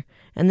other,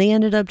 and they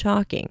ended up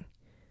talking.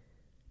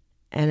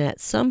 And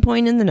at some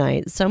point in the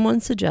night, someone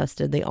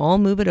suggested they all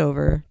move it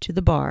over to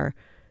the bar,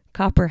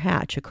 Copper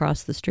Hatch,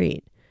 across the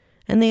street,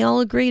 and they all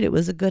agreed it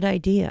was a good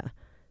idea,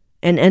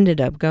 and ended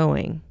up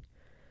going.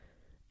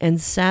 And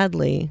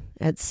sadly,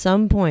 at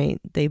some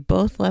point, they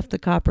both left the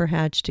Copper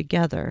Hatch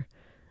together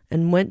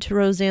and went to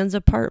Roseanne's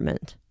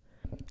apartment.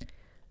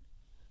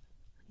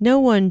 No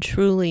one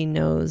truly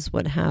knows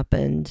what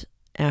happened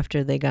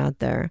after they got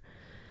there.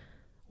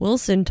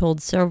 Wilson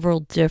told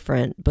several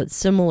different but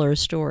similar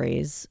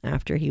stories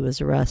after he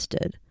was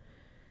arrested.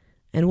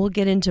 And we'll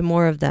get into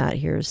more of that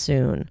here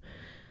soon.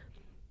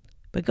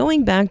 But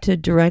going back to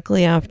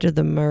directly after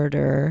the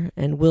murder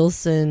and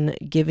Wilson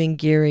giving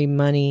Gary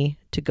money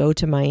to go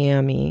to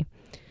Miami,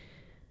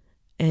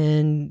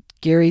 and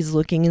Gary's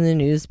looking in the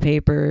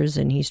newspapers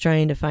and he's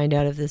trying to find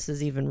out if this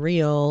is even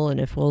real and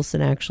if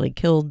Wilson actually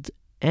killed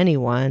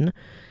anyone.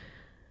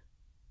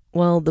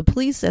 Well, the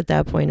police at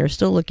that point are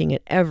still looking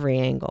at every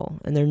angle,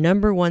 and their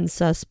number one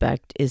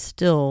suspect is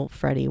still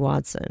Freddie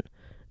Watson,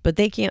 but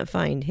they can't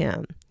find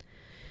him.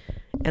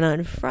 And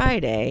on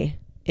Friday,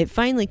 it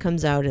finally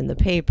comes out in the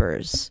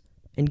papers,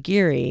 and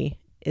Gary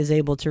is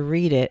able to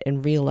read it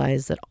and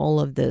realize that all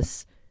of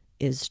this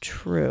is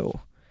true.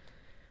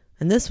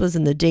 And this was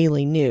in the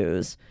Daily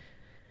News.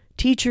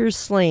 Teacher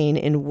slain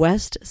in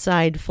West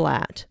Side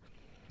flat.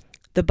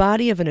 The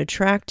body of an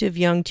attractive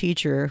young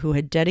teacher who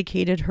had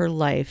dedicated her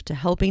life to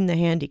helping the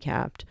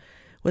handicapped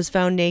was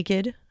found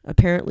naked,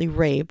 apparently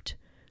raped,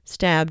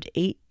 stabbed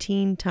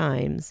 18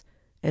 times,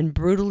 and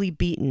brutally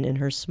beaten in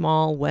her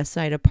small West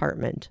Side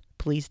apartment,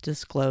 police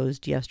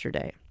disclosed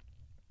yesterday.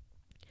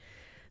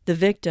 The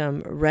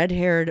victim,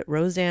 red-haired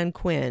Roseanne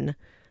Quinn,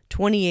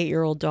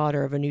 28-year-old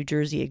daughter of a New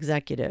Jersey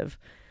executive,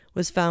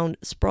 was found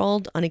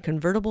sprawled on a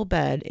convertible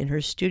bed in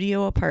her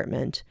studio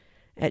apartment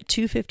at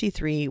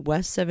 253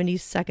 West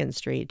 72nd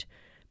Street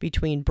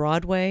between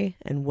Broadway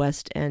and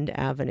West End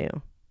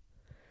Avenue.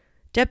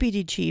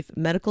 Deputy Chief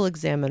Medical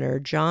Examiner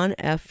John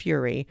F.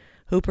 Fury,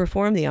 who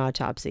performed the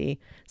autopsy,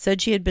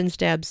 said she had been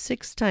stabbed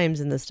 6 times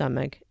in the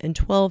stomach and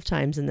 12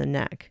 times in the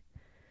neck.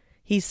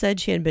 He said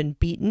she had been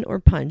beaten or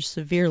punched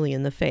severely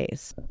in the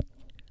face.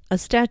 A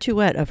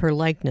statuette of her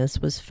likeness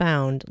was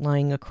found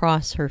lying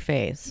across her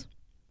face.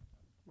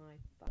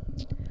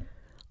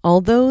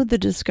 Although the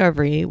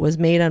discovery was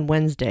made on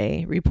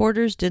Wednesday,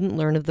 reporters didn't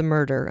learn of the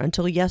murder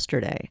until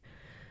yesterday.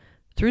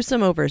 Through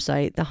some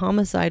oversight, the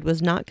homicide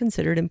was not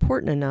considered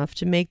important enough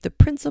to make the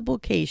principal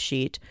case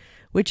sheet,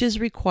 which is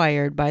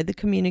required by the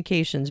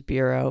Communications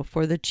Bureau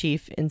for the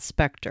chief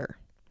inspector.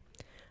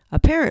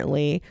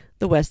 Apparently,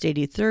 the West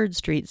 83rd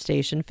Street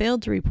station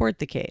failed to report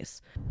the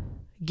case.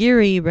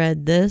 Geary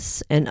read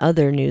this and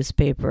other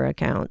newspaper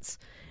accounts,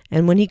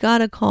 and when he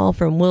got a call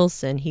from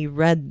Wilson, he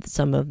read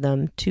some of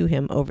them to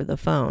him over the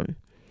phone.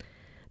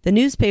 The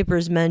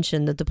newspapers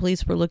mentioned that the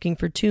police were looking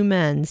for 2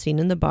 men seen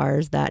in the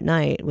bars that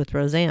night with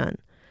Roseanne,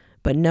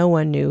 but no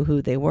one knew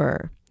who they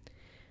were.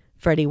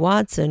 Freddie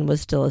Watson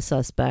was still a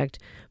suspect,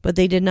 but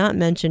they did not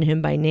mention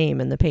him by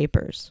name in the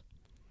papers.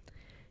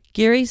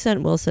 Gary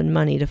sent Wilson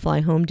money to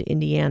fly home to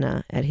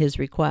Indiana at his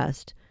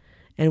request,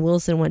 and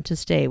Wilson went to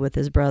stay with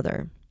his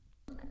brother.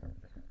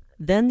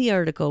 Then the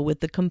article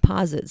with the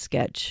composite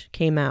sketch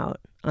came out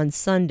on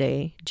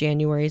Sunday,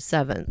 January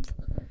 7th.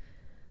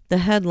 The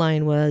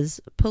headline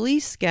was,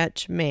 "Police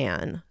Sketch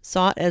Man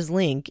Sought as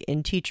Link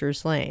in Teacher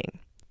Slaying."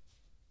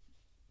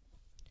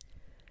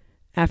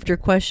 After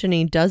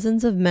questioning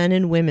dozens of men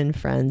and women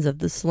friends of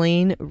the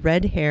slain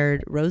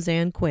red-haired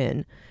Roseanne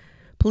Quinn,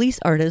 police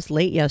artists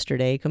late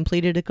yesterday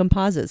completed a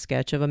composite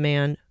sketch of a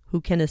man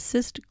who can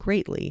assist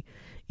greatly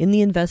in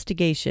the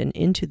investigation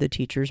into the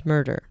teacher's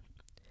murder.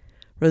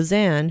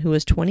 Roseanne, who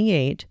was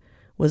 28,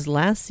 was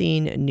last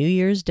seen New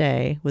Year's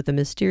Day with a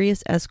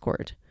mysterious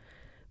escort,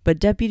 but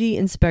Deputy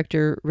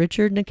Inspector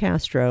Richard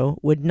Nicastro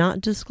would not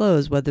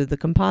disclose whether the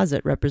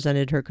composite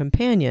represented her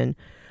companion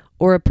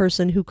or a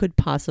person who could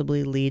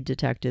possibly lead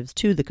detectives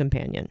to the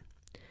companion.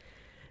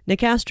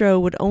 Nicastro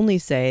would only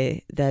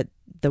say that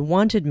the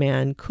wanted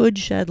man could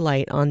shed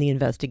light on the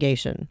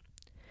investigation.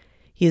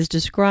 He is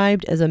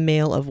described as a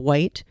male of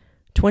white,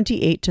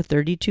 28 to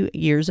 32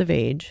 years of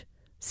age,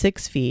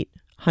 6 feet,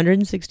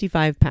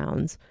 165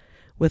 pounds,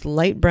 with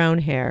light brown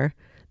hair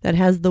that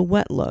has the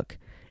wet look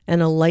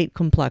and a light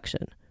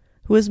complexion,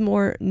 who is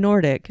more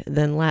Nordic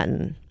than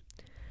Latin.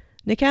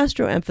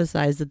 Nicastro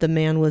emphasized that the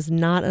man was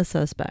not a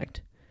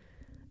suspect.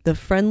 The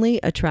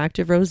friendly,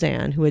 attractive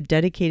Roseanne, who had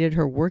dedicated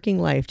her working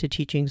life to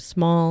teaching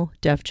small,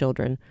 deaf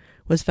children,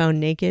 was found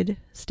naked,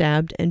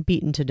 stabbed, and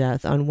beaten to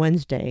death on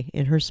Wednesday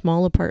in her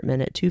small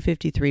apartment at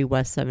 253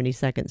 West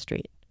 72nd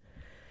Street.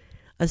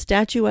 A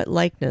statuette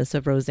likeness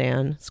of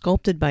Roseanne,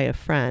 sculpted by a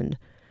friend,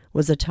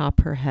 was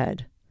atop her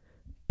head.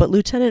 But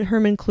Lieutenant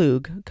Herman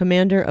Klug,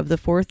 commander of the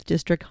 4th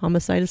District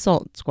Homicide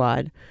Assault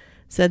Squad,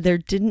 said there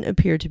didn't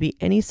appear to be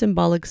any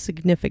symbolic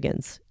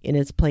significance in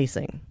its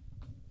placing.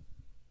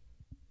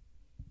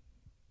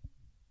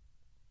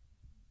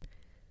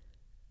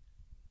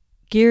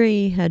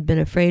 Geary had been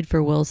afraid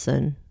for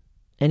Wilson,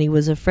 and he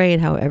was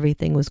afraid how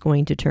everything was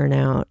going to turn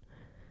out.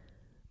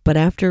 But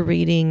after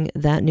reading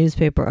that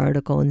newspaper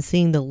article and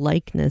seeing the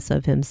likeness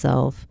of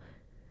himself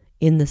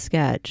in the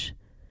sketch,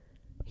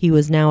 he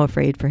was now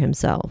afraid for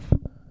himself.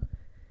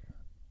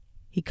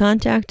 He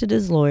contacted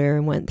his lawyer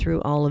and went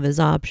through all of his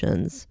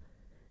options,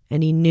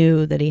 and he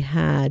knew that he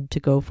had to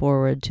go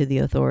forward to the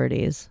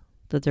authorities,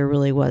 that there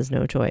really was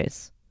no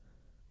choice.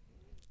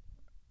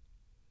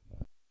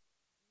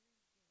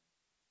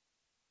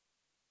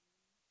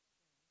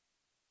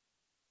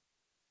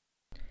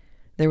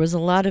 There was a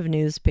lot of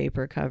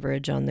newspaper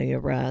coverage on the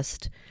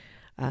arrest.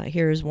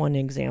 Here's one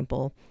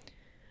example.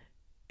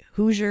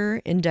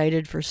 Hoosier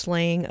indicted for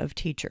slaying of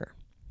teacher.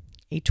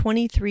 A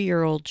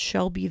 23-year-old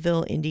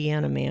Shelbyville,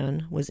 Indiana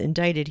man was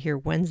indicted here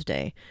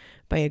Wednesday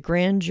by a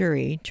grand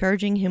jury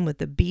charging him with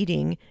the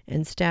beating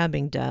and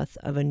stabbing death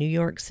of a New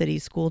York City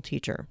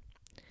schoolteacher.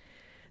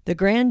 The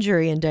grand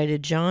jury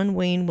indicted John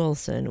Wayne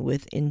Wilson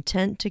with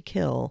intent to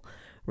kill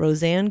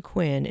Roseanne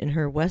Quinn in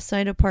her West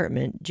Side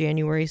apartment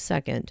January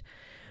 2nd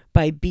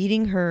by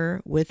beating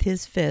her with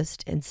his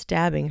fist and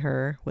stabbing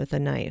her with a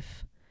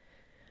knife.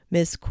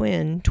 Miss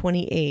Quinn,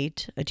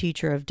 28, a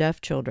teacher of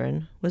deaf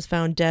children, was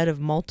found dead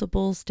of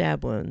multiple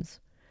stab wounds.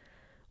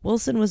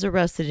 Wilson was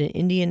arrested in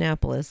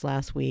Indianapolis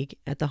last week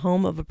at the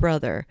home of a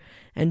brother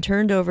and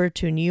turned over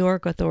to New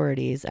York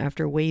authorities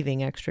after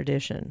waiving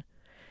extradition.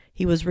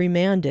 He was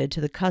remanded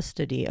to the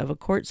custody of a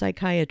court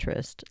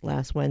psychiatrist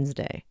last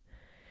Wednesday.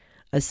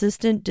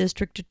 Assistant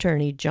District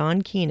Attorney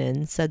John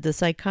Keenan said the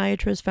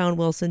psychiatrist found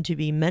Wilson to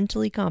be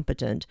mentally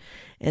competent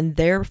and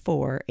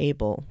therefore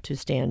able to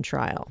stand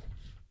trial.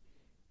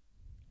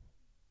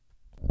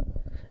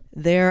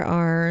 There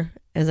are,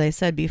 as I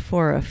said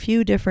before, a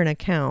few different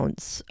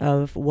accounts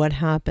of what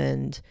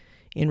happened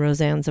in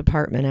Roseanne's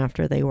apartment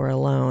after they were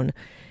alone.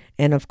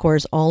 And of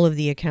course, all of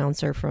the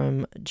accounts are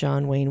from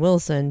John Wayne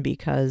Wilson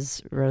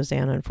because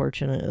Roseanne,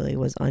 unfortunately,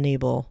 was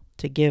unable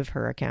to give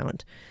her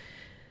account.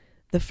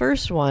 The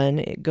first one,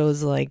 it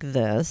goes like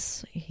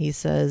this. He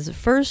says,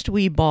 "First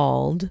we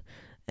bawled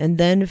and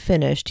then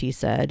finished," he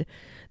said.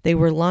 "They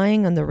were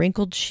lying on the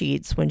wrinkled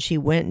sheets when she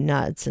went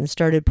nuts and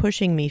started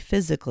pushing me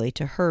physically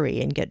to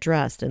hurry and get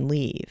dressed and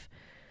leave.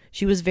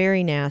 She was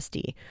very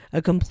nasty,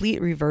 a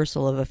complete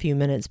reversal of a few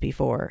minutes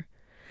before.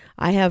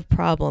 I have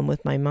problem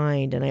with my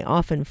mind and I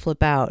often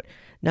flip out,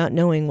 not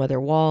knowing whether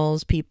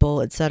walls,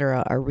 people,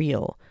 etc. are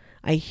real.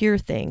 I hear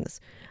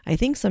things. I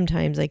think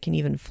sometimes I can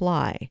even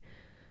fly.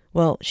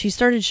 Well, she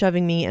started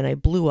shoving me and I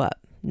blew up.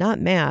 Not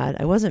mad.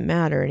 I wasn't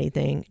mad or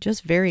anything,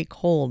 just very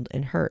cold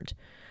and hurt.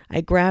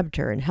 I grabbed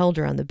her and held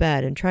her on the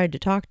bed and tried to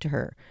talk to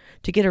her,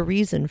 to get a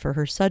reason for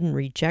her sudden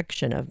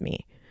rejection of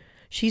me.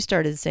 She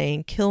started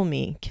saying, 'Kill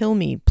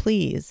me,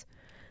 please.'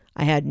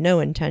 I had no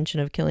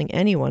intention of killing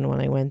anyone when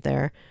I went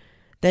there.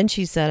 Then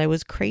she said I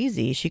was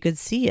crazy. She could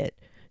see it.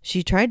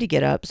 She tried to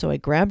get up, so I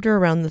grabbed her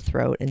around the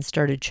throat and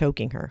started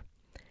choking her.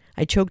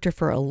 I choked her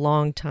for a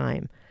long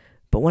time,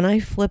 but when I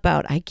flip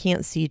out, I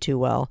can't see too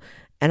well,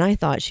 and I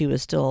thought she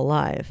was still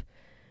alive.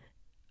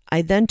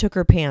 I then took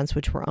her pants,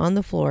 which were on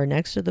the floor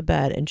next to the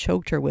bed, and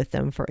choked her with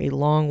them for a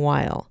long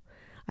while.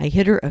 I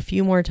hit her a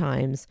few more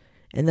times,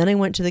 and then I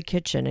went to the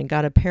kitchen and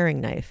got a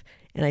paring knife,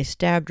 and I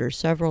stabbed her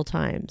several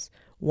times,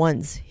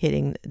 once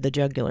hitting the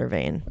jugular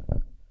vein."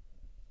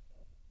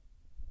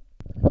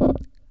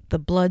 The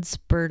blood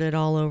spurted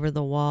all over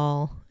the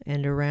wall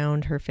and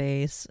around her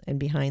face and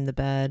behind the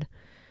bed.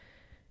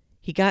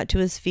 He got to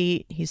his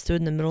feet. He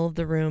stood in the middle of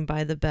the room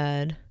by the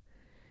bed,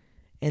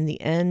 and the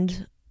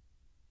end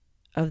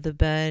of the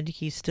bed,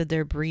 he stood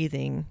there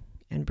breathing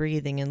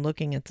and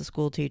looking at the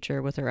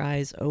schoolteacher with her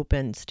eyes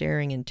open,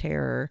 staring in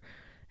terror,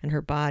 and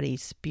her body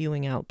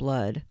spewing out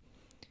blood.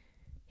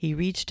 He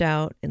reached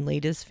out and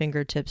laid his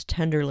fingertips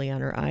tenderly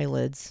on her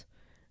eyelids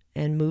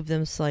and moved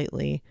them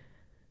slightly,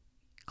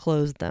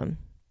 closed them.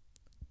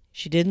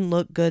 "She didn't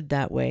look good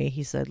that way,"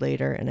 he said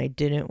later, "and I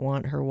didn't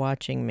want her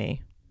watching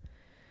me."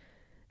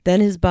 Then,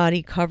 his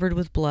body covered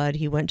with blood,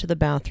 he went to the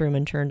bathroom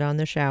and turned on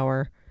the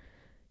shower.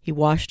 He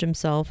washed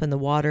himself and the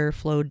water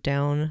flowed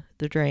down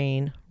the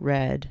drain,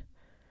 red.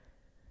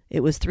 It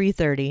was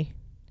 3:30.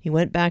 He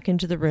went back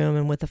into the room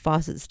and with the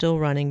faucet still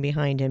running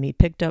behind him, he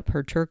picked up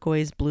her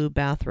turquoise blue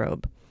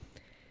bathrobe.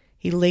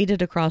 He laid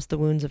it across the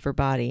wounds of her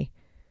body.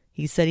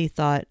 He said he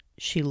thought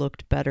she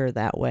looked better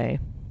that way.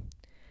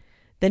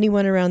 Then he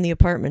went around the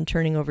apartment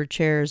turning over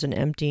chairs and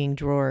emptying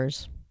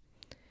drawers.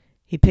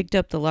 He picked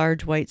up the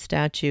large white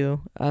statue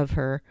of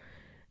her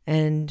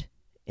and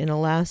in a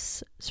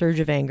last surge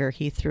of anger,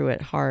 he threw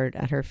it hard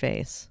at her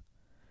face.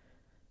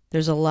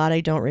 "There's a lot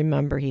I don't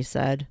remember," he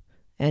said,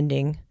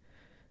 ending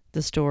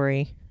the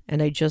story,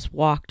 "and I just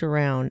walked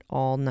around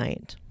all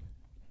night."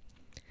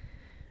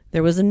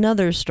 There was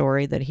another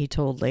story that he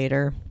told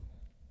later,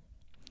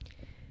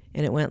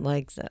 and it went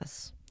like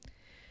this.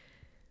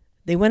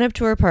 They went up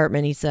to her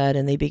apartment, he said,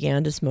 and they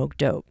began to smoke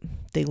dope.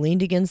 They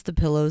leaned against the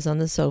pillows on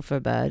the sofa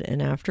bed,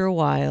 and after a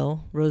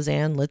while,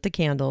 Roseanne lit the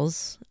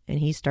candles, and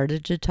he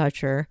started to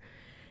touch her,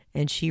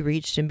 and she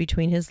reached in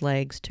between his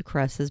legs to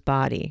caress his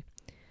body.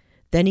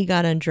 Then he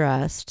got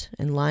undressed,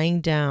 and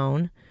lying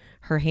down,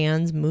 her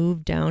hands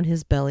moved down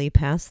his belly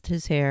past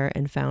his hair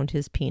and found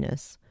his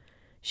penis.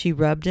 She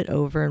rubbed it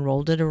over and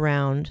rolled it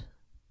around,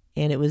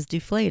 and it was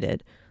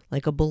deflated,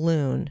 like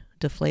a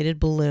deflated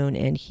balloon,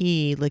 and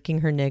he,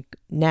 licking her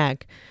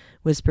neck,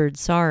 whispered,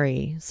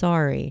 "Sorry,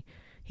 sorry."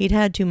 He'd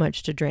had too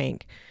much to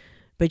drink,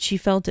 but she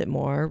felt it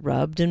more,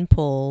 rubbed and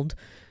pulled,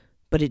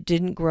 but it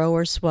didn't grow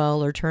or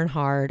swell or turn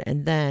hard,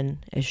 and then,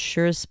 as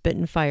sure as spit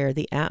and fire,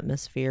 the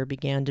atmosphere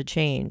began to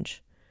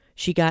change.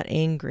 She got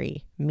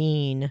angry,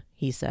 mean.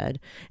 he said.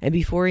 And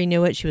before he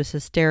knew it, she was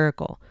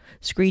hysterical,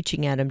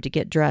 screeching at him to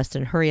get dressed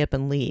and hurry up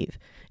and leave.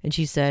 And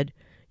she said,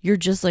 "You're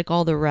just like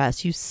all the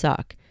rest. You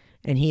suck."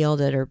 And he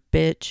yelled at her,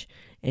 "Bitch."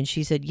 And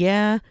she said,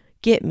 "Yeah,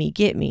 get me,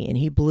 get me." And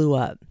he blew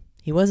up.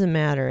 He wasn't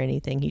mad or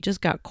anything. He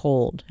just got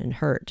cold and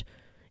hurt.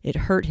 It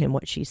hurt him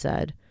what she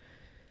said.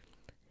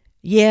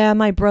 "Yeah,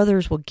 my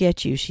brothers will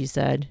get you," she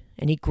said.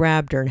 And he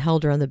grabbed her and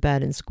held her on the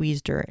bed and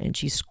squeezed her. And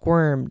she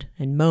squirmed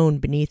and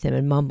moaned beneath him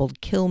and mumbled,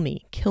 kill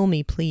me,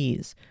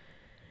 please."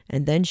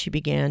 And then she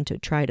began to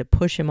try to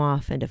push him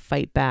off and to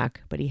fight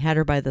back. But he had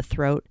her by the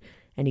throat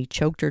and he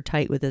choked her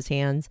tight with his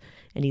hands.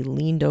 And he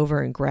leaned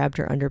over and grabbed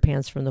her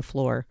underpants from the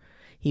floor.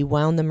 He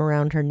wound them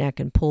around her neck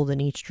and pulled in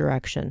each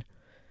direction.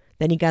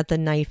 Then he got the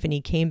knife and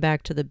he came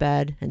back to the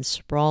bed and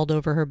sprawled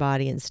over her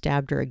body and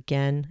stabbed her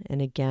again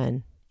and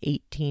again,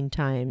 18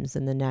 times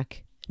in the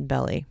neck and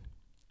belly.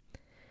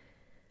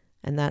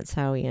 And that's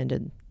how he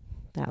ended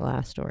that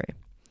last story.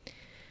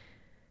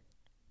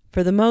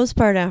 For the most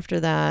part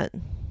after that,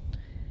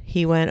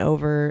 he went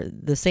over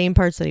the same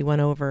parts that he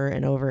went over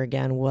and over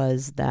again,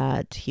 was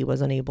that he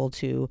was unable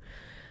to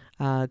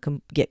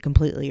get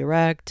completely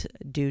erect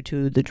due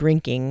to the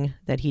drinking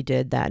that he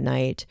did that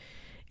night.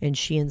 And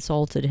she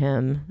insulted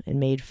him and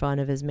made fun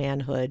of his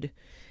manhood.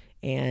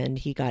 And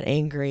he got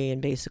angry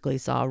and basically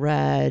saw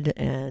red,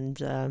 and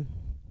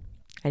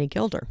he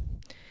killed her.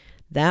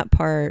 That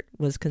part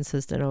was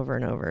consistent over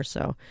and over.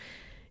 So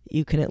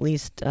you can at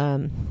least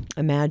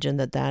imagine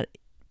that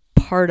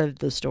part of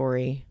the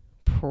story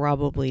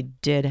probably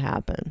did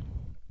happen.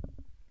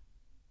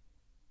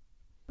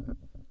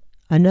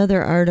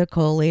 Another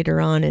article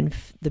later on in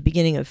the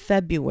beginning of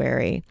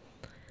February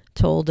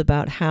told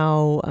about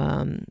how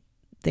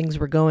things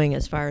were going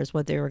as far as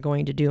what they were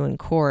going to do in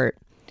court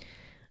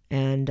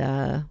and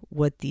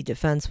what the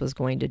defense was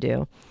going to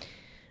do.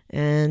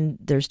 And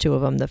there's two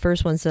of them. The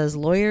first one says,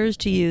 lawyers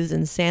to use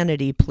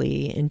insanity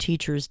plea in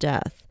teacher's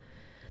death.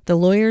 The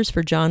lawyers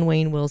for John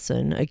Wayne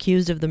Wilson,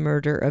 accused of the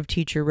murder of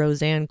teacher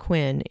Roseanne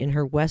Quinn in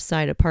her West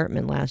Side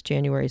apartment last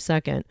January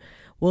 2nd,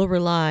 will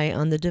rely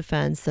on the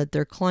defense that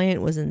their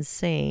client was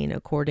insane,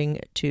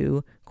 according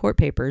to court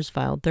papers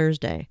filed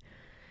Thursday.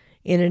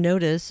 In a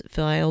notice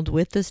filed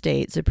with the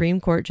state, Supreme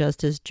Court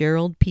Justice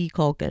Gerald P.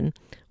 Culkin,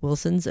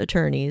 Wilson's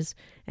attorneys,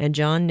 and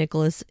John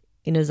Nicholas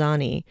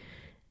Inazani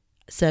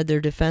said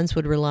their defense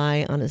would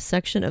rely on a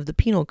section of the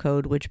Penal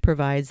Code which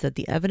provides that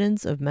the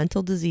evidence of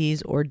mental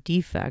disease or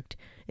defect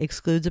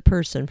excludes a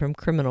person from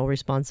criminal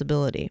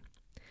responsibility.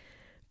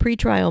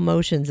 Pretrial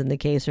motions in the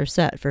case are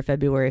set for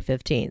February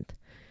 15th.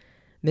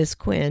 Miss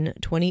Quinn,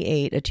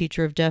 28, a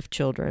teacher of deaf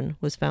children,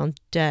 was found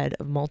dead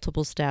of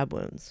multiple stab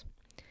wounds.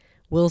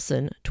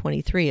 Wilson,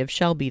 23, of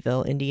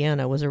Shelbyville,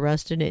 Indiana, was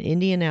arrested in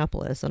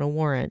Indianapolis on a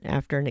warrant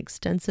after an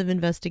extensive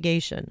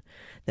investigation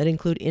that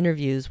included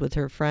interviews with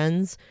her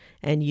friends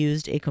and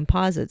used a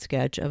composite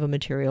sketch of a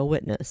material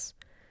witness.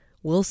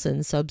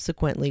 Wilson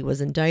subsequently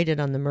was indicted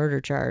on the murder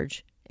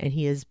charge, and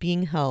he is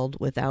being held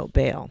without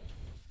bail.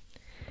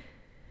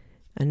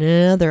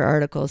 Another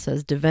article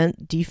says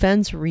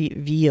defense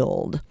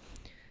revealed.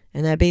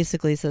 And that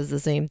basically says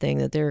the same thing,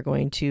 that they're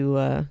going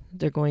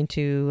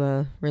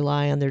to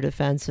rely on their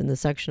defense in the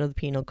section of the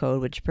Penal Code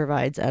which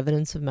provides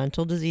evidence of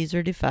mental disease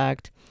or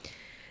defect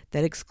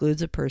that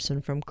excludes a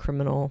person from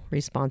criminal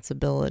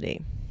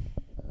responsibility.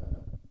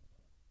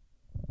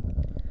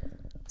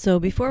 So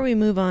before we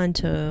move on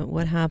to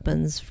what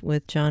happens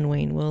with John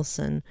Wayne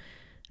Wilson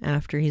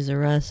after he's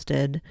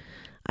arrested,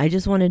 I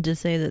just wanted to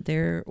say that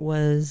there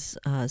was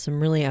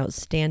some really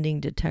outstanding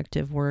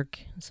detective work,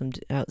 some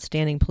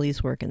outstanding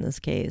police work in this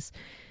case.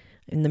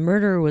 And the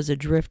murderer was a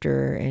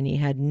drifter, and he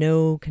had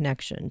no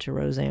connection to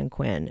Roseanne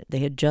Quinn. They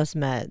had just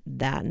met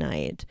that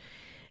night.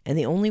 And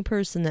the only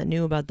person that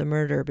knew about the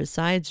murder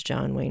besides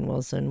John Wayne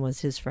Wilson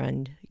was his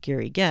friend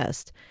Gary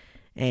Guest.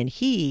 And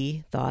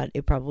he thought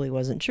it probably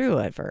wasn't true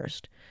at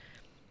first.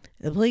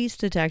 The police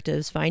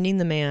detectives, finding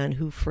the man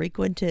who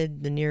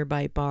frequented the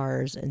nearby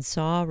bars and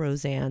saw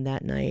Roseanne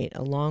that night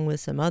along with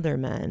some other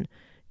men,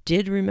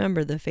 did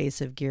remember the face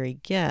of Gary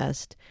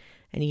Guest,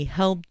 and he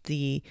helped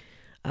the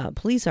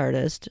police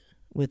artist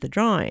with the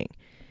drawing.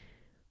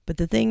 But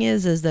the thing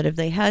is that if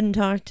they hadn't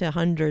talked to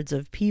hundreds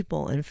of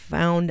people and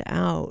found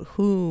out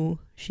who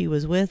she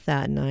was with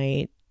that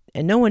night,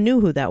 and no one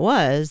knew who that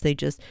was, they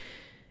just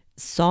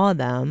saw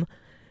them,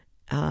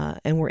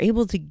 and were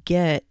able to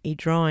get a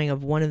drawing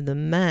of one of the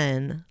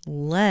men,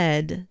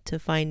 led to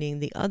finding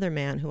the other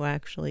man who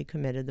actually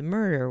committed the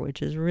murder,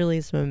 which is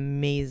really some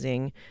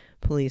amazing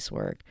police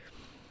work.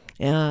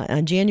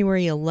 On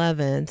January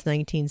 11th,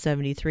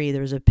 1973,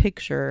 there was a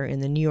picture in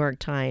the New York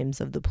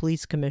Times of the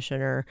police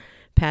commissioner,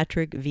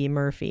 Patrick V.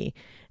 Murphy,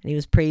 and he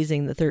was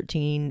praising the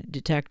 13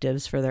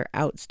 detectives for their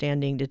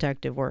outstanding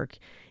detective work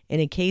in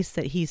a case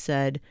that he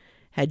said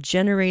had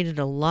generated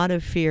a lot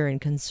of fear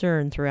and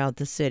concern throughout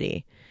the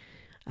city.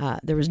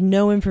 There was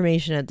no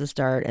information at the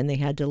start, and they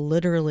had to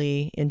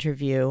literally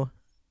interview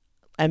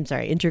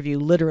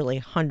literally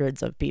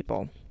hundreds of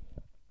people.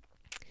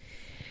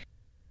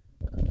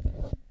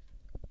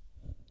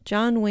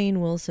 John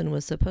Wayne Wilson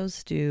was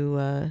supposed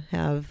to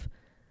have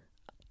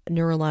a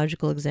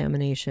neurological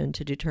examination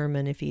to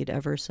determine if he had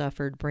ever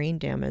suffered brain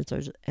damage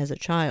as a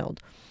child.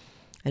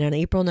 And on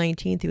April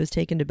 19th, he was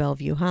taken to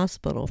Bellevue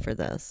Hospital for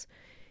this.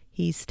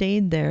 He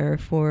stayed there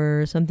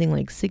for something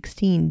like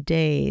 16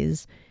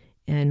 days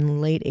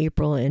in late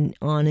April and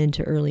on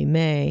into early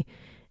May,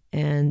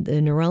 and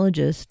the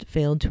neurologist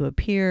failed to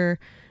appear,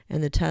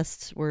 and the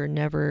tests were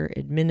never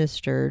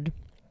administered,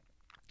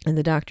 and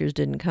the doctors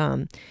didn't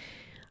come.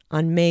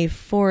 On May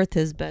 4th,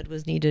 his bed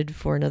was needed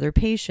for another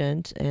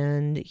patient,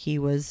 and he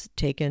was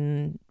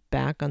taken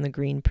back on the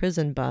Green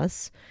Prison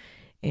bus.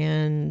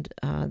 And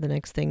the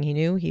next thing he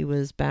knew, he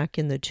was back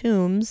in the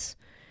Tombs.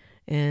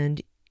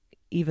 And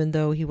even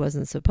though he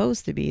wasn't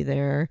supposed to be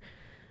there,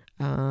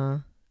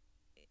 it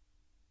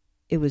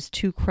was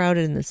too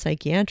crowded in the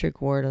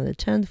psychiatric ward on the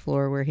 10th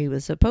floor where he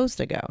was supposed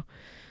to go.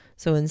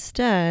 So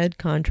instead,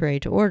 contrary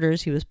to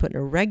orders, he was put in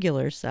a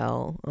regular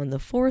cell on the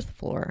 4th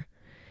floor.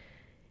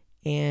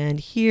 And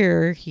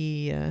here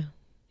he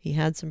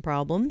had some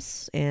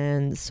problems,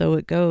 and so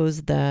it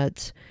goes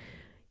that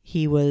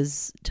he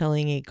was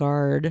telling a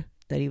guard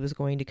that he was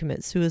going to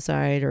commit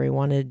suicide, or he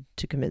wanted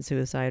to commit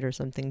suicide or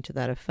something to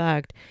that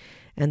effect.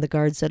 And the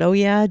guard said, "Oh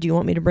yeah, do you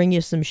want me to bring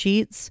you some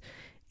sheets?"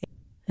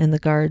 And the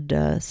guard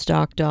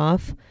stalked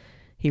off.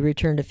 He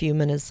returned a few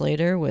minutes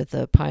later with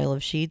a pile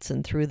of sheets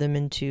and threw them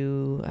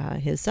into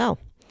his cell.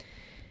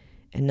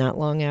 And not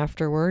long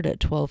afterward, at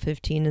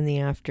 12:15 in the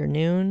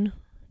afternoon,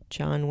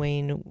 John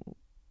Wayne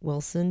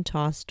Wilson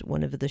tossed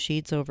one of the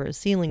sheets over a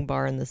ceiling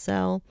bar in the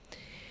cell,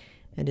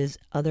 and his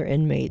other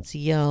inmates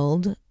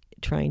yelled,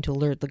 trying to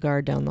alert the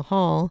guard down the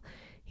hall.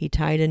 He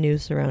tied a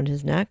noose around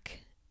his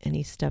neck, and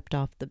he stepped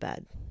off the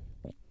bed.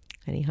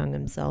 And he hung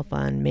himself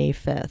on May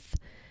 5th,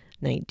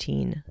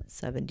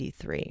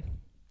 1973.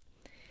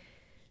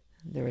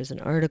 There was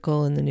an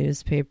article in the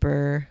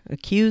newspaper,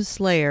 "Accused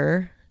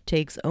Slayer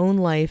Takes Own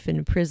Life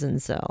in Prison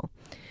Cell."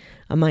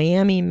 A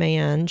Miami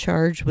man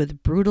charged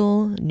with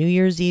brutal New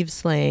Year's Eve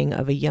slaying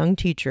of a young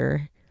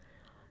teacher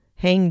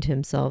hanged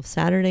himself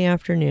Saturday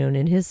afternoon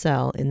in his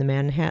cell in the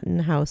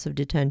Manhattan House of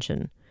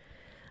Detention.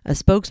 A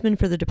spokesman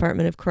for the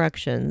Department of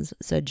Corrections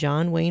said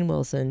John Wayne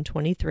Wilson,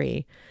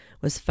 23,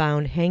 was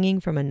found hanging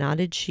from a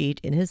knotted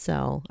sheet in his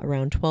cell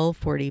around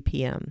 12:40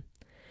 p.m.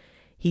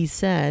 He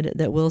said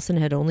that Wilson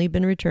had only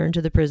been returned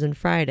to the prison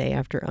Friday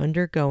after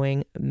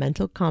undergoing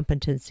mental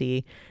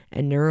competency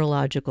and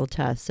neurological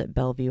tests at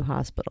Bellevue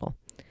Hospital.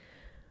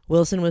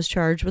 Wilson was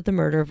charged with the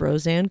murder of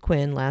Roseanne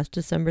Quinn last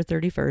December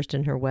 31st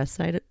in her West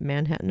Side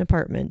Manhattan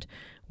apartment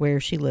where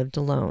she lived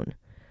alone.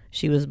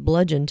 She was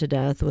bludgeoned to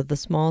death with a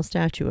small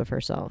statue of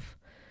herself.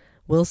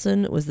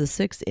 Wilson was the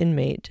 6th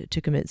inmate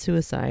to commit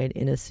suicide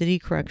in a city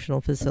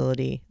correctional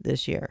facility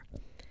this year.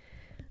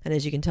 And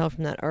as you can tell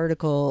from that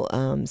article,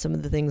 some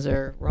of the things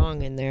are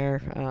wrong in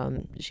there.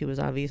 She was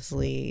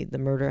obviously, the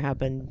murder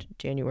happened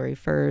January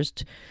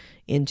 1st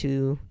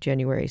into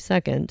January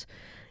 2nd.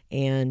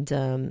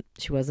 And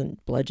she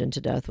wasn't bludgeoned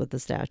to death with the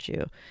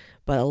statue.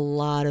 But a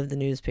lot of the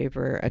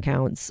newspaper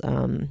accounts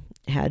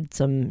had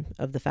some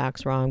of the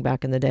facts wrong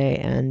back in the day.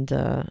 And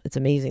it's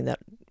amazing that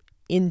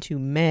into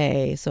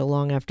May, so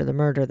long after the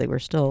murder, they were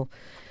still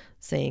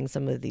saying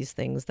some of these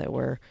things that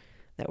were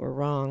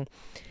wrong.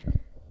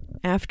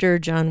 After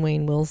John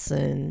Wayne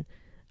Wilson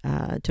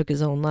took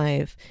his own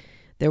life,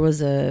 there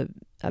was a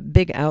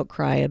big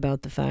outcry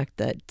about the fact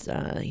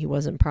that he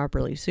wasn't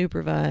properly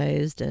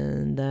supervised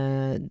and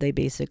that they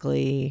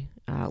basically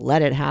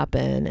let it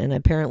happen. And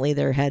apparently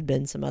there had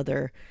been some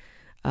other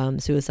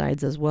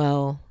suicides as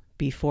well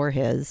before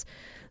his.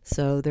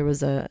 So there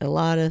was a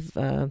lot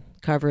of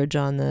coverage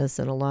on this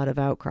and a lot of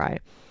outcry.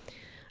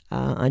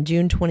 On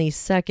June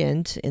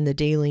 22nd, in the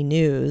Daily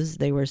News,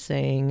 they were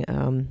saying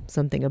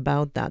something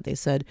about that. They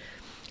said,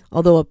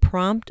 although a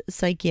prompt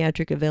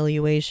psychiatric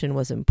evaluation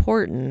was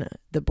important,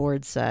 the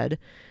board said,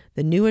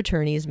 the new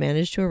attorneys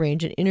managed to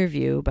arrange an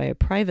interview by a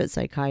private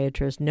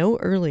psychiatrist no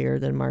earlier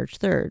than March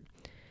 3rd.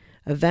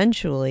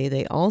 Eventually,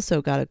 they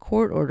also got a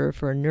court order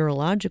for a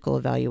neurological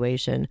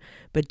evaluation,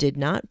 but did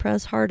not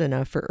press hard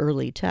enough for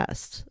early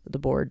tests, the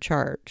board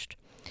charged.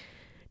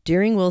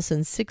 During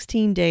Wilson's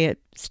 16-day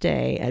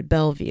stay at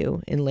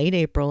Bellevue in late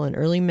April and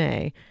early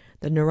May,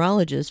 the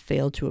neurologist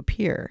failed to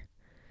appear.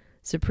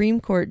 Supreme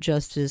Court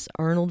Justice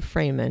Arnold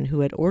Freeman,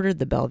 who had ordered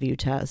the Bellevue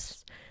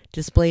tests,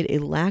 displayed a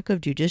lack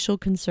of judicial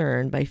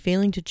concern by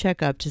failing to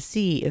check up to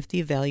see if the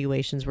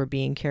evaluations were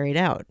being carried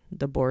out,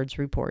 the board's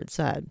report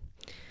said.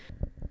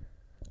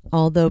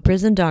 Although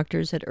prison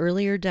doctors had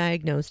earlier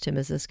diagnosed him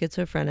as a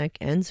schizophrenic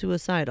and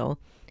suicidal,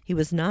 he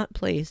was not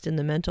placed in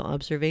the mental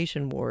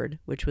observation ward,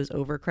 which was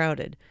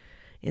overcrowded.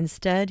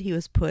 Instead, he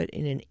was put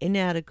in an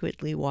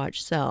inadequately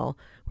watched cell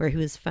where he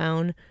was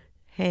found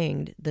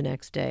hanged the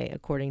next day,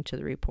 according to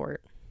the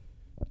report.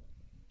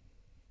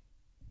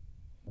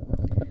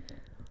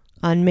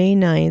 On May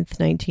 9th,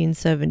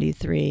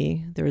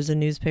 1973, there was a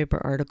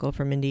newspaper article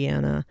from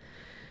Indiana.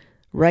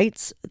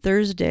 Writes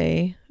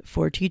Thursday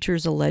for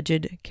teacher's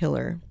alleged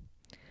killer.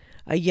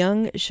 A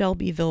young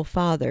Shelbyville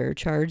father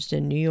charged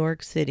in New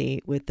York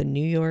City with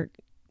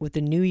with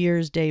the New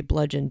Year's Day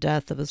bludgeon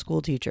death of a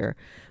schoolteacher,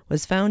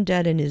 was found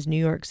dead in his New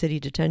York City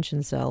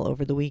detention cell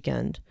over the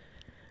weekend.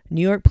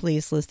 New York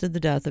police listed the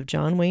death of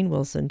John Wayne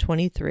Wilson,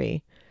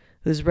 23,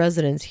 whose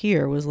residence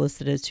here was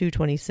listed as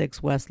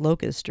 226 West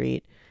Locust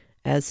Street,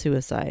 as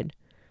suicide.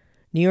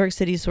 New York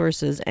City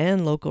sources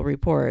and local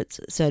reports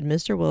said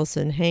Mr.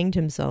 Wilson hanged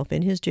himself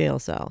in his jail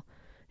cell.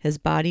 His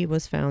body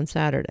was found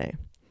Saturday.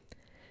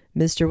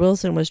 Mr.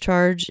 Wilson was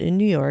charged in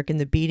New York in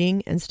the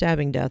beating and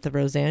stabbing death of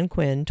Roseanne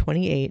Quinn,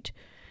 28,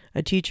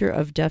 a teacher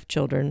of deaf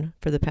children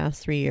for the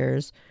past 3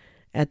 years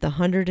at the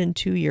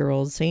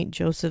 102-year-old St.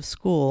 Joseph's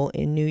School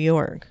in New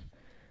York.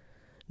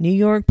 New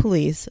York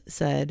police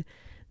said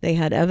they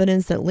had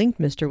evidence that linked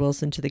Mr.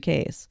 Wilson to the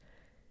case.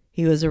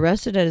 He was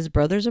arrested at his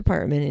brother's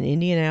apartment in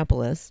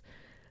Indianapolis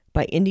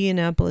by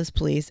Indianapolis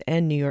police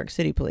and New York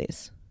City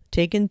police,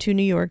 taken to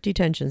New York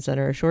Detention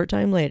Center a short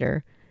time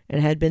later,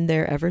 and had been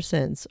there ever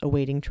since,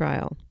 awaiting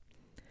trial.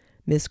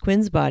 Miss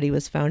Quinn's body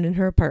was found in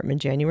her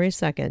apartment January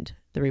 2nd,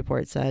 the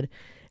report said,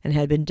 and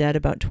had been dead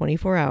about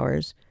 24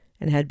 hours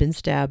and had been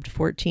stabbed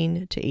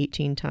 14 to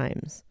 18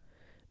 times.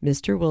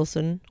 Mr.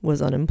 Wilson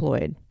was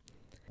unemployed.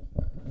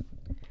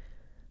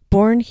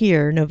 Born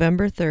here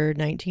November 3rd,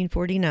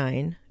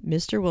 1949,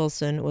 Mr.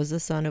 Wilson was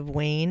the son of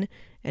Wayne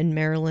and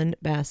Marilyn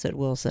Bassett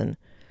Wilson.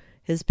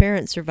 His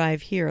parents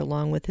survive here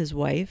along with his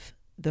wife,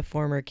 the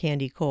former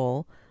Candy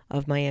Cole,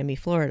 of Miami,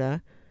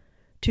 Florida,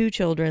 2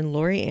 children,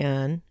 Lori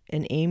Ann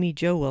and Amy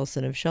Jo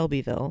Wilson of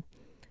Shelbyville,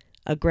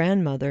 a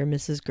grandmother,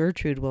 Mrs.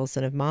 Gertrude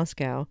Wilson of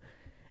Moscow,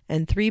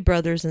 and 3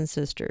 brothers and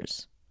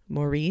sisters,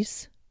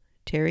 Maurice,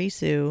 Terry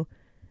Sue,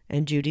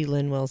 and Judy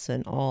Lynn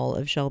Wilson, all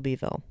of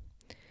Shelbyville.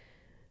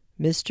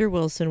 Mr.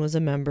 Wilson was a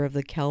member of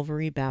the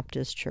Calvary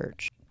Baptist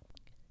Church.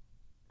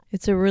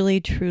 It's a really,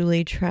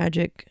 truly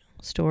tragic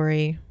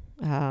story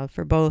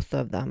for both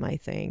of them, I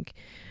think.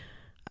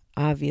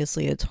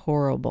 Obviously, it's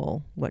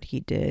horrible what he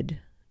did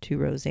to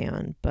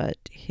Roseanne, but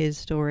his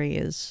story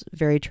is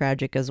very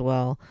tragic as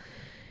well.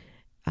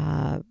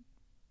 I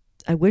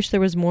wish there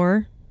was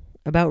more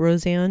about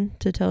Roseanne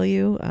to tell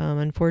you.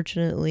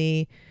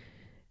 Unfortunately,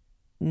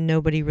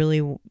 nobody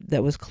really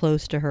that was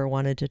close to her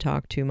wanted to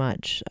talk too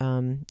much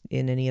in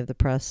any of the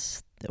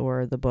press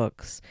or the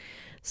books.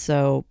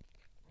 So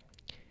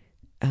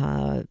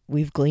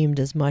we've gleaned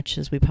as much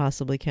as we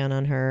possibly can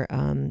on her.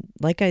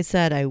 Like I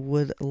said, I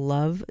would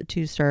love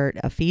to start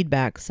a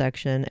feedback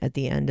section at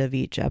the end of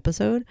each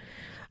episode.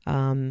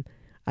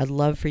 I'd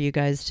love for you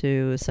guys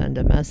to send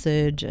a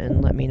message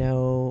and let me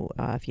know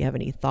if you have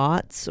any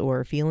thoughts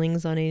or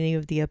feelings on any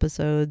of the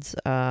episodes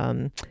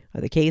or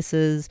the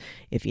cases,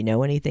 if you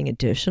know anything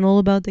additional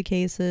about the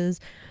cases,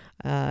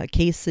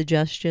 case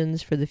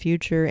suggestions for the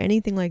future,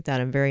 anything like that.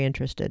 I'm very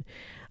interested.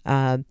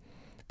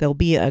 There'll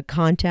be a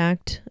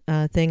contact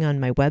thing on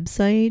my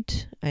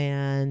website,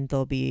 and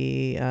there'll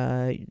be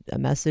a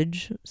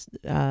message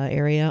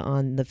area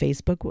on the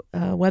Facebook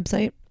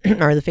website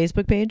or the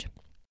Facebook page.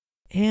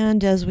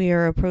 And as we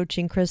are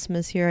approaching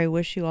Christmas here, I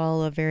wish you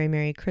all a very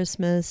Merry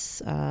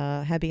Christmas,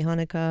 Happy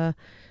Hanukkah,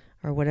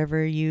 or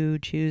whatever you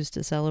choose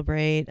to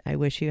celebrate. I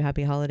wish you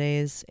happy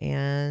holidays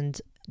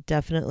and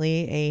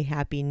definitely a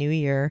Happy New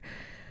Year.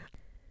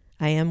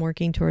 I am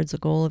working towards a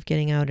goal of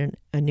getting out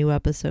a new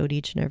episode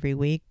each and every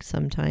week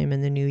sometime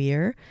in the new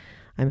year.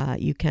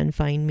 You can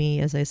find me,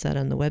 as I said,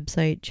 on the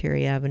website,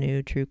 Cherry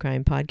Avenue True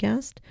Crime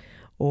Podcast,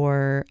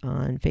 or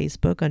on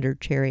Facebook under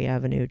Cherry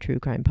Avenue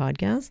True Crime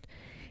Podcast.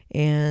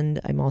 And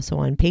I'm also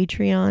on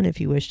Patreon if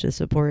you wish to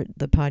support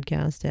the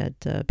podcast at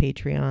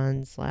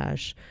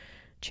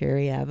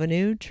Patreon/Cherry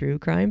Avenue True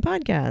Crime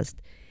Podcast.